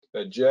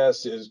that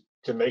just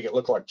can make it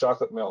look like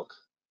chocolate milk.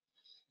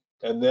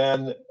 And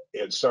then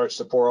it starts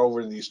to pour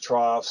over these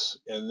troughs,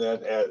 and then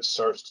it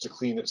starts to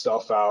clean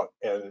itself out,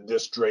 and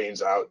this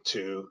drains out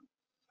to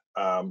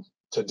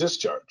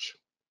discharge.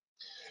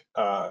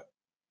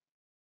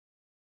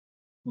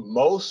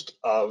 Most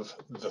of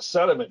the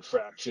sediment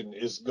fraction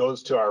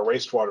goes to our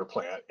wastewater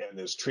plant and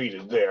is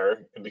treated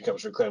there and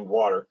becomes reclaimed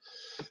water.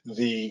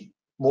 The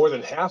more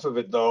than half of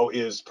it, though,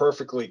 is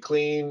perfectly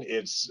clean.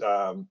 It's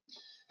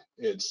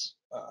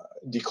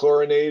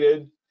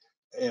dechlorinated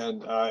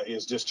and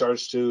is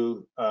discharged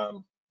to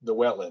the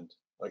wetland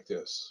like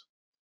this.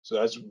 So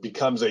that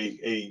becomes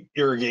a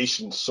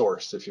irrigation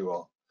source, if you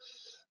will.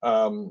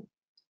 And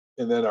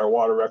then our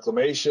water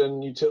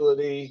reclamation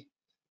utility,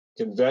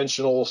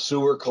 conventional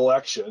sewer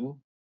collection,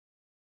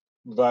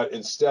 but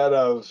instead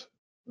of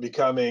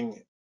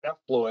becoming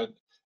effluent,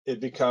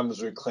 it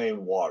becomes reclaimed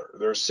water.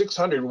 There are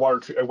 600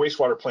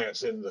 wastewater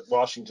plants in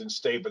Washington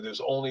state, but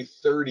there's only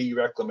 30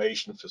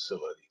 reclamation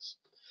facilities.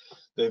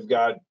 They've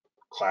got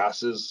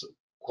classes,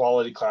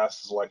 quality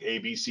classes like A,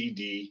 B, C,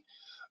 D.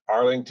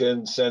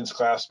 Arlington sends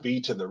class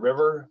B to the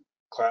river,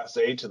 class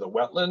A to the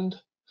wetland.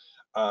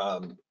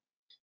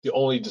 The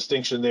only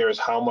distinction there is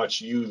how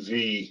much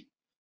UV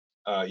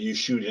you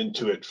shoot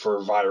into it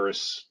for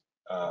virus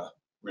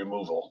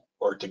removal,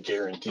 or to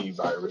guarantee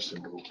virus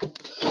removal.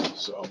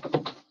 So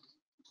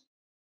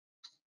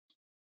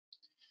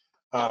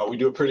we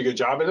do a pretty good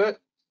job at it.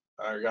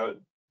 I got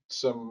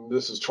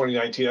this is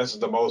 2019, this is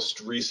the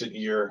most recent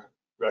year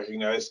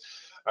recognized.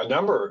 A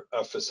number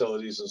of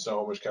facilities in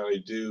Snohomish County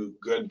do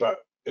good, but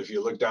if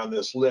you look down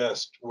this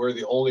list, we're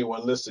the only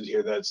one listed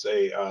here that's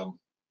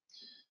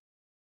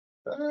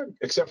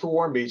except for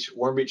Warm Beach.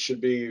 Warm Beach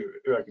should be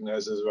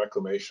recognized as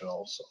reclamation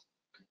also.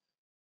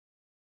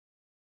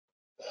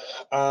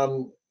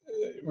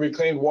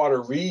 Reclaimed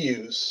water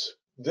reuse.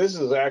 This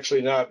is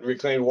actually not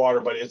reclaimed water,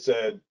 but it's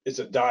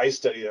a dye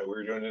study that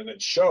we're doing, and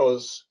it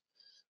shows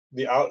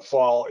the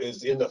outfall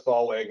is in the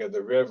thalweg of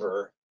the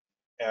river,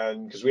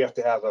 and because we have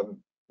to have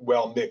them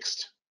well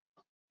mixed,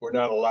 we're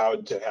not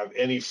allowed to have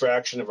any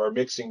fraction of our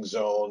mixing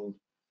zone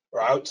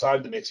or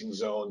outside the mixing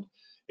zone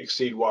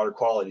exceed water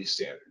quality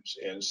standards.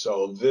 And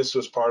so this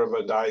was part of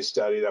a dye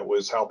study that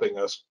was helping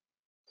us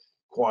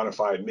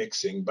quantify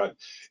mixing, but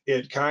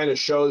it kind of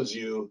shows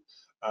you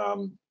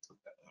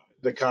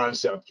the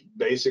concept.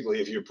 Basically,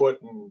 if you're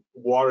putting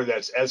water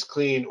that's as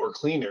clean or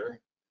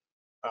cleaner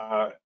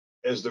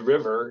as the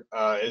river,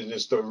 and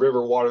it's the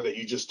river water that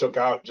you just took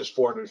out just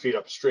 400 feet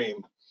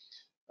upstream,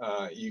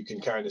 you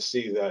can kind of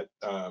see that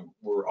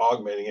we're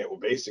augmenting it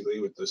basically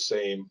with the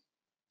same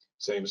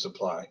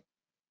supply.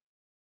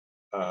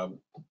 And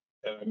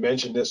I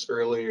mentioned this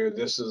earlier,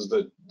 this is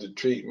the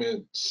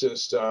treatment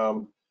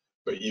system,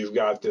 but you've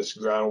got this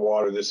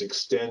groundwater, this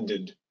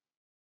extended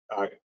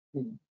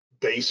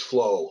base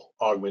flow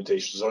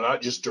augmentation. So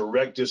not just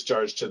direct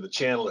discharge to the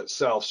channel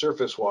itself,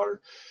 surface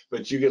water,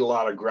 but you get a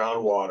lot of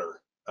groundwater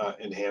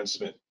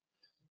enhancement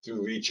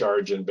through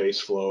recharge and base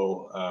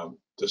flow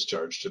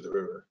discharge to the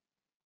river.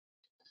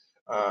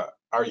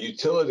 Our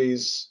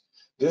utilities,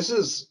 this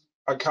is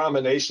a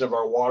combination of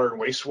our water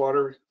and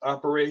wastewater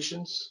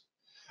operations.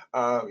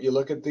 You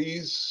look at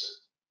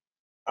these,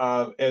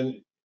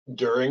 and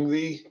during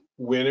the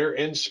winter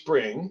and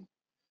spring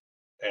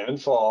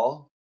and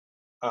fall,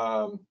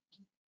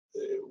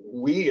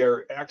 we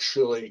are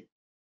actually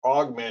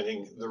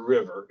augmenting the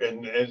river.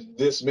 And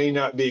this may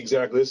not be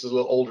exactly, this is a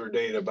little older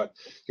data, but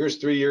here's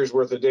 3 years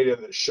worth of data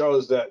that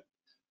shows that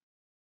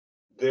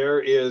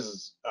there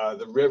is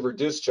the river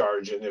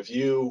discharge. And if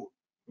you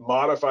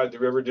modified the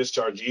river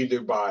discharge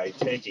either by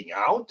taking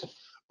out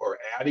or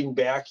adding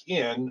back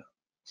in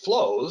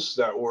flows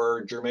that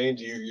were germane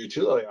to your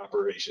utility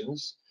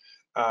operations,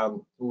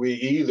 we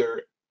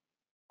either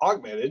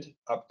augmented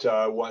up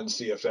to 1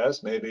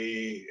 CFS,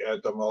 maybe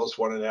at the most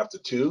 1.5 to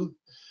 2.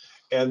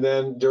 And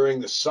then during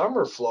the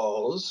summer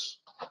flows,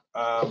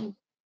 down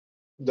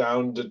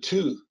to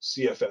 2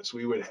 CFS,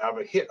 we would have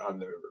a hit on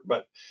the river.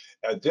 But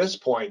at this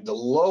point, the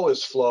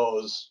lowest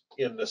flows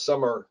in the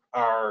summer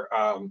are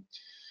on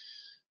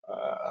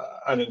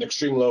an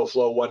extreme low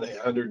flow,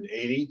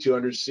 180,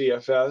 200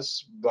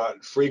 CFS,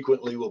 but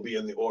frequently will be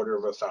in the order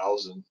of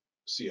 1,000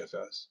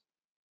 CFS.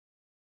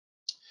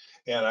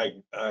 And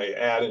I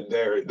added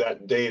there,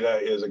 that data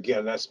is,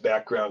 again, that's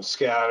background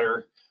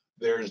scatter.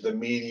 There's the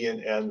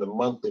median and the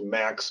monthly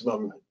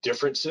maximum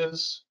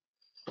differences.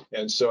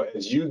 And so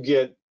as you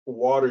get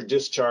water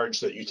discharge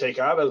that you take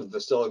out of the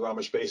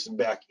Stillaguamish Basin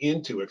back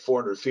into it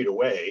 400 feet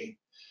away,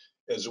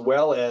 as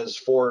well as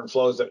foreign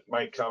flows that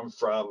might come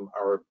from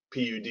our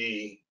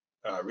PUD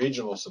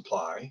regional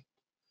supply.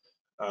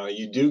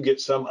 You do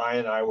get some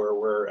I&I where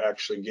we're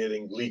actually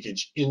getting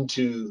leakage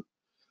into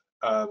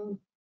the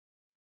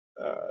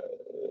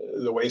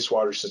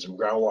wastewater system,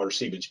 groundwater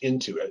seepage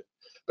into it.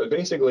 But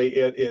basically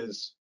it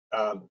is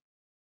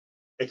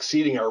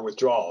exceeding our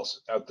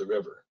withdrawals at the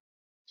river.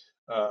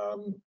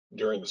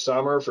 During the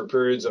summer for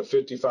periods of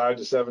 55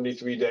 to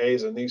 73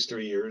 days in these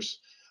 3 years,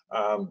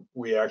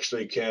 we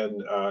actually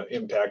can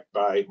impact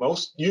by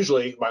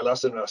usually by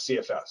less than a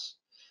CFS,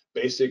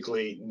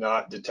 basically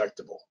not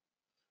detectable,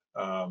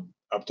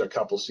 up to a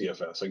couple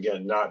CFS.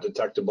 Again, not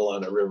detectable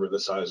on a river the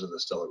size of the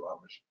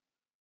Stillaguamish,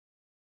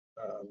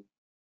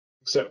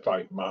 except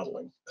by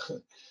modeling.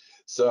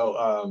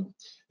 So,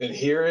 and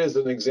here is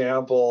an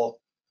example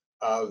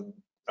of,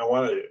 I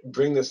want to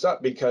bring this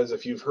up because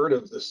if you've heard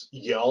of this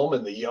Yelm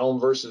and the Yelm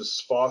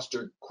versus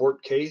Foster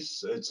court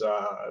case, it's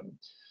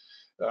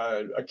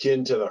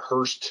akin to the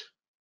Hearst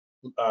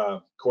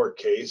court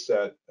case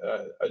that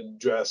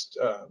addressed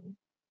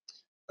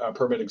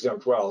permit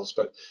exempt wells.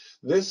 But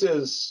this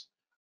is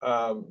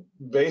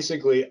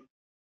basically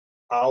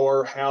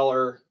our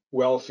Haller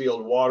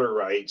wellfield water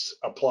rights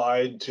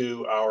applied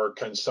to our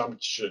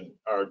consumption,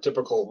 our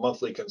typical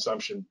monthly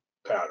consumption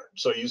pattern.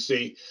 So you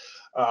see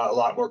a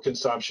lot more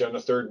consumption, a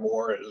third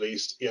more at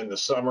least in the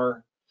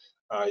summer.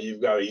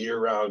 You've got a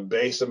year-round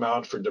base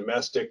amount for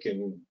domestic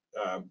and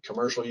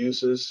commercial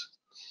uses,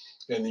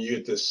 and you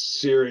get this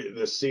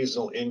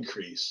seasonal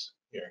increase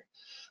here.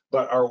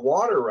 But our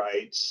water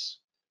rights,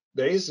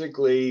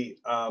 basically,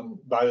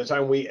 by the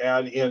time we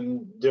add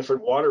in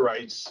different water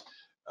rights,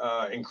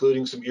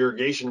 including some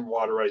irrigation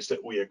water rights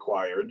that we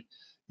acquired,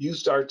 you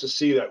start to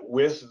see that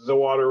with the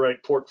water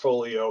right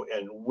portfolio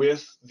and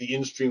with the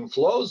in-stream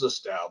flows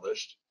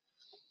established,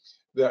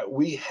 that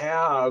we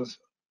have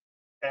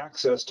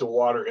access to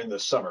water in the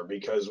summer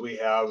because we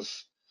have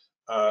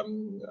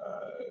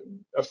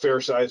a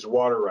fair-sized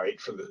water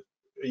right for the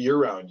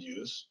year-round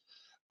use.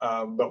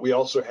 But we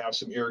also have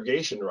some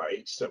irrigation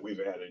rights that we've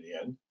added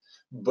in.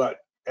 But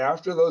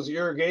after those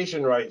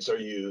irrigation rights are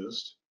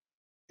used,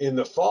 in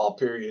the fall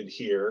period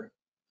here,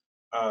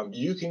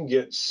 you can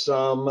get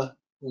some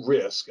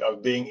risk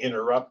of being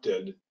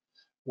interrupted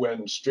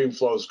when stream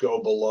flows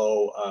go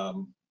below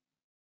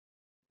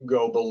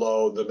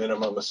the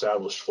minimum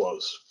established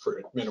flows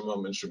for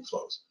minimum in-stream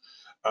flows.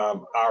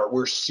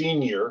 We're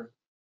senior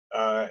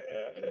to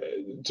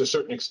a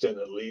certain extent,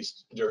 at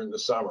least during the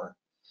summer.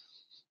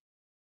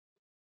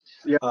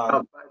 Yeah,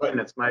 5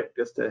 minutes, Mike,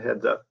 just a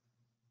heads up.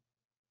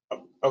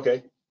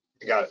 Okay,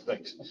 got it,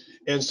 thanks.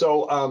 And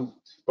so,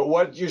 but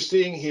what you're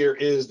seeing here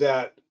is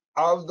that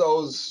of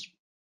those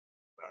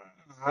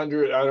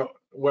 100, I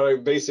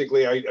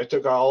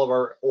took all of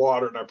our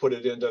water and I put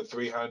it into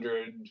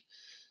 300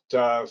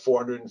 to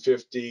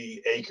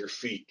 450 acre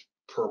feet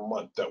per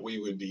month that we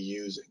would be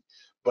using.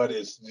 But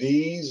it's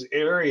these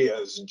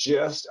areas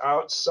just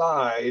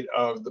outside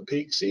of the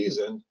peak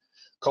season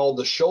called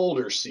the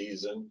shoulder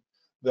season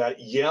that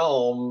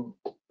Yelm,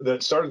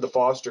 that started the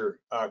Foster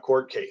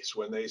court case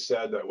when they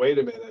said that, wait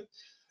a minute,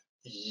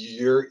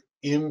 you're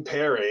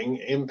impacting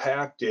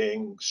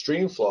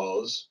stream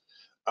flows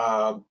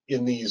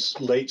in these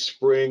late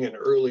spring and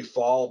early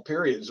fall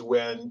periods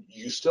when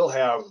you still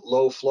have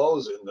low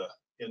flows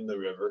in the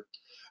river,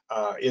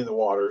 in the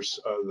waters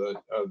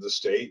of the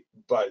state.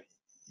 But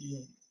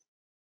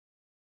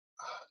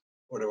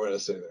what do I want to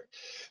say there?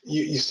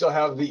 You still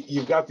have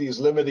you've got these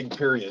limiting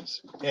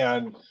periods,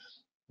 and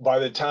by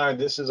the time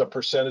this is a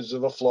percentage of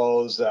the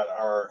flows that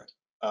are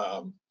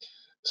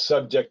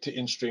subject to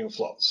in-stream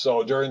flows.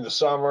 So during the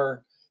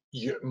summer,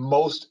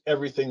 most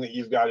everything that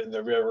you've got in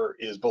the river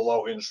is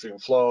below in-stream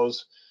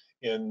flows.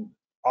 In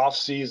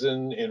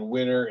off-season, in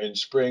winter, in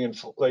spring and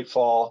late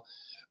fall,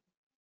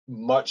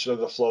 much of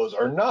the flows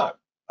are not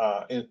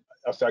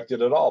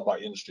affected at all by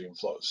in-stream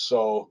flows.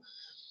 So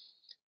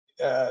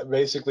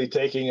basically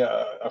taking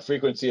a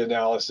frequency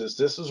analysis,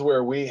 this is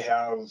where we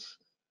have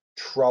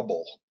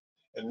trouble.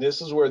 And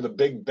this is where the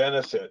big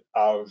benefit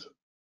of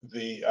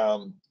the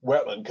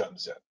wetland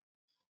comes in.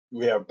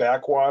 We have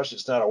backwash,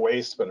 it's not a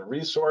waste, but a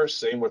resource.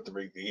 Same with the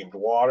reclaimed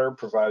water,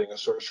 providing a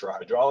source for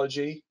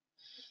hydrology.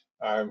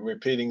 I'm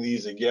repeating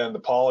these again, the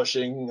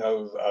polishing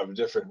of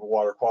different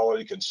water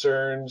quality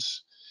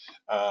concerns.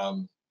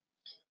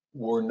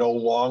 We're no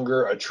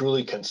longer a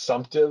truly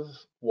consumptive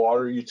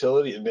water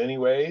utility in many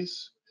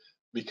ways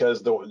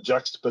because the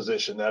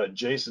juxtaposition, that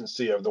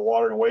adjacency of the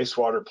water and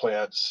wastewater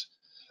plants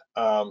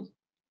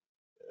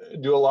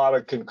do a lot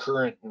of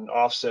concurrent and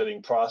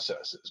offsetting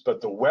processes,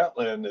 but the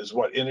wetland is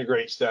what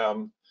integrates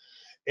them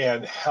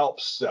and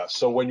helps us.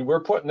 So when we're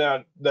putting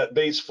that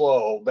base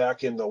flow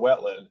back in the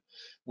wetland,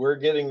 we're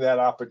getting that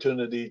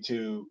opportunity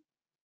to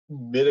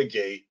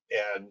mitigate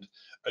and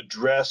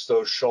address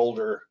those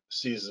shoulder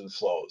season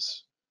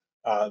flows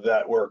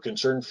that were a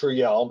concern for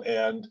Yelm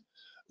and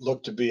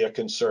look to be a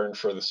concern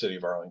for the city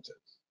of Arlington.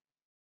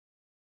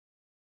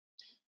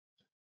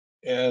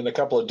 and a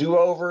couple of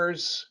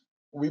do-overs.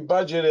 We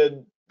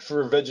budgeted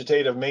for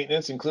vegetative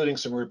maintenance, including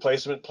some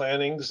replacement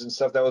plantings and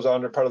stuff that was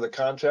under part of the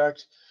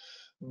contract.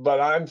 But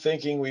I'm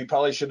thinking we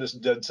probably should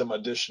have done some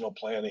additional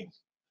planning.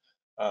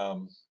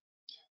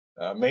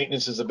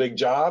 Maintenance is a big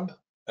job.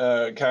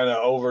 Kind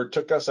of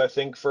overtook us, I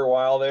think, for a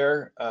while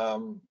there.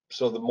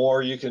 So the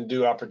more you can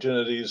do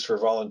opportunities for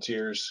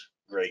volunteers,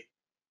 great.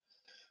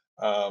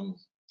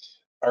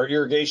 Our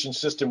irrigation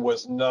system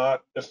was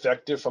not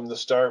effective from the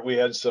start. We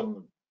had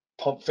some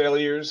pump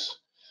failures.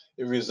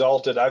 It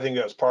resulted, I think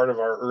that was part of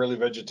our early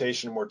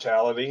vegetation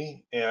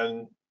mortality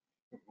and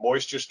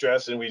moisture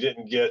stress, and we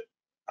didn't get,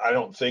 I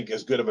don't think,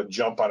 as good of a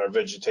jump on our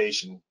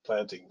vegetation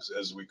plantings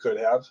as we could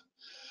have.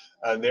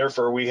 And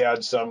therefore, we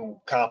had some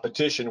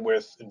competition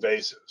with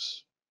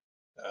invasives.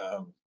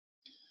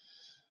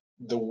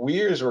 The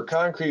weirs were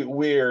concrete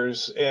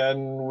weirs,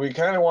 and we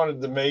kind of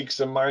wanted to make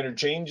some minor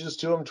changes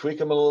to them, tweak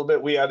them a little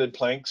bit. We added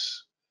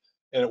planks,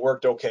 and it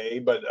worked okay,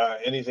 but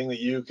anything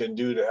that you can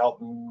do to help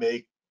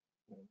make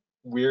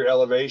weir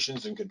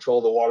elevations and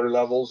control the water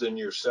levels in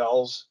your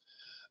cells,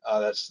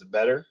 that's the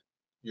better.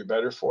 You're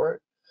better for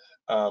it.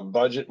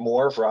 Budget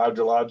more for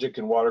hydrologic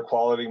and water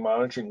quality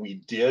monitoring.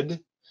 We did,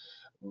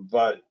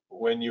 but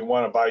when you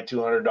want to buy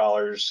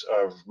 $200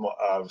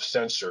 of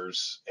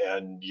sensors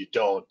and you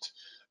don't,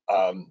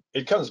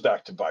 it comes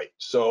back to bite.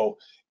 So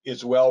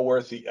it's well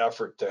worth the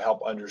effort to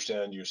help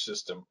understand your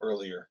system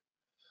earlier.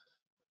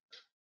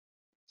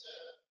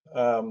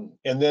 And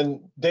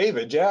then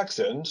David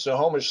Jackson,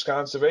 Snohomish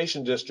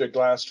Conservation District,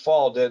 last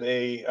fall did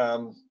a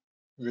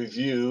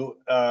review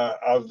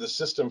of the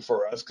system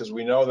for us because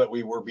we know that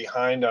we were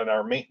behind on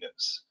our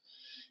maintenance.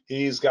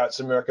 He's got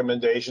some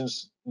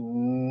recommendations,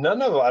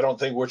 none of them, I don't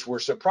think, which were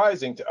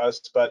surprising to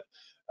us, but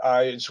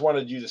I just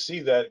wanted you to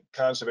see that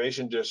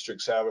conservation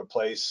districts have a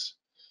place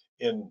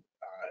in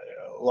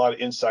a lot of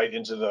insight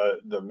into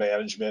the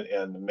management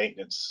and the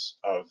maintenance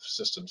of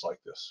systems like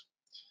this.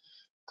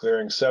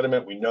 Clearing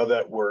sediment, we know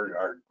that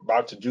are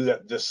about to do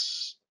that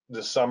this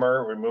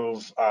summer,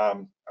 remove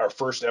our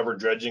first ever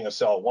dredging of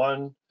cell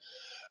 1.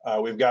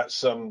 We've got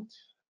some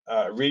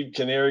reed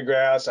canary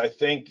grass, I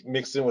think,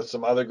 mixed in with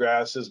some other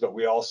grasses, but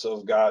we also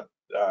have got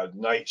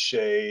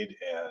nightshade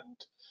and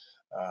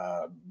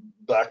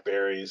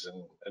blackberries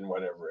and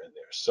whatever in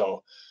there.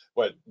 So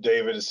what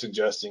David is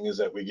suggesting is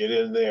that we get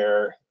in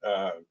there,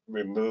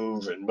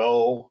 remove and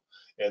mow,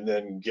 and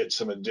then get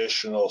some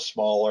additional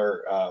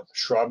smaller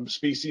shrub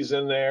species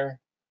in there,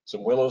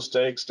 some willow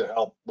stakes to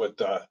help with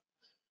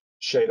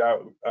shade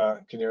out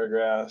canary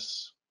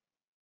grass.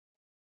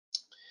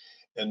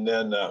 And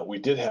then we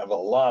did have a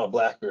lot of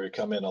blackberry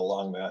come in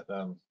along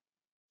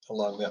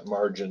that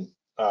margin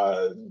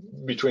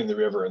between the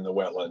river and the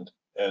wetland,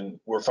 and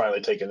we're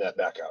finally taking that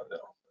back out now.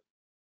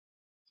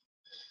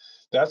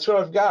 That's what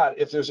I've got.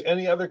 If there's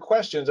any other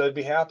questions, I'd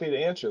be happy to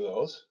answer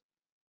those.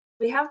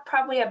 We have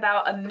probably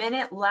about a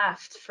minute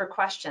left for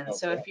questions. Okay.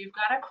 So if you've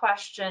got a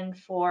question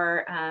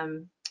for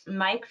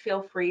Mike,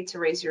 feel free to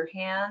raise your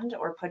hand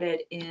or put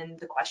it in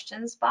the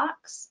questions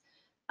box.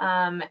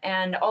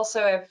 And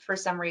also, if for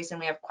some reason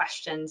we have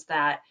questions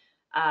that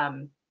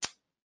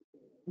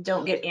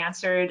don't get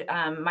answered,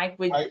 Mike,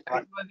 are you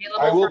available?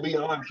 I will be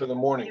on for the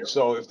morning,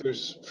 so if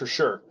there's, for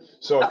sure.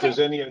 So if there's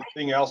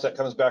anything else that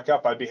comes back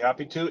up, I'd be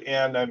happy to,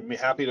 and I'm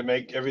happy to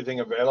make everything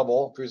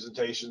available,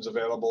 presentations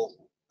available.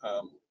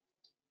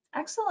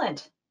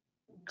 Excellent.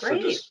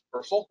 Great. For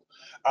dispersal.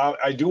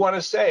 I do want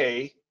to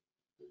say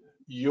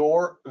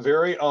your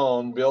very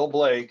own Bill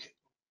Blake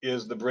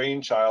is the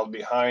brainchild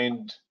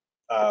behind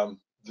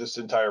this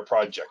entire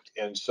project.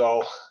 And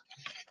so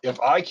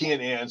if I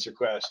can't answer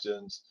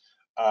questions,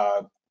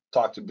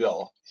 talk to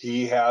Bill.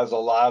 He has a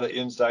lot of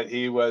insight.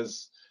 He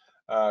was,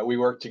 we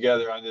worked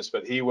together on this,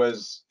 but he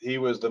was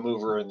the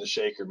mover and the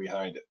shaker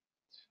behind it.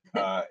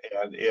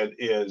 And it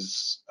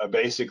is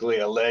basically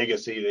a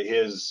legacy to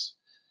his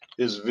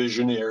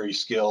visionary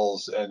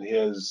skills and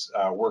his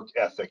work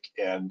ethic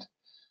and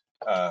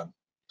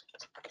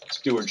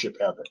stewardship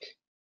ethic.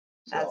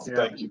 So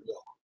thank you,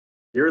 Bill.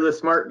 You're the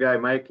smart guy,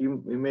 Mike.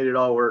 You made it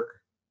all work.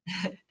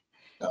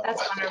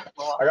 That's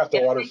wonderful. I got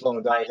the water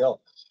flowing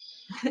downhill.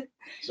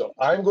 So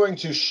I'm going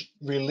to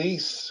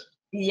release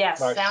my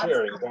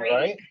sharing. Is that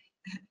right?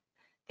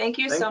 Thank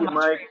you so much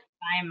for your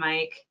time,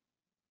 Mike.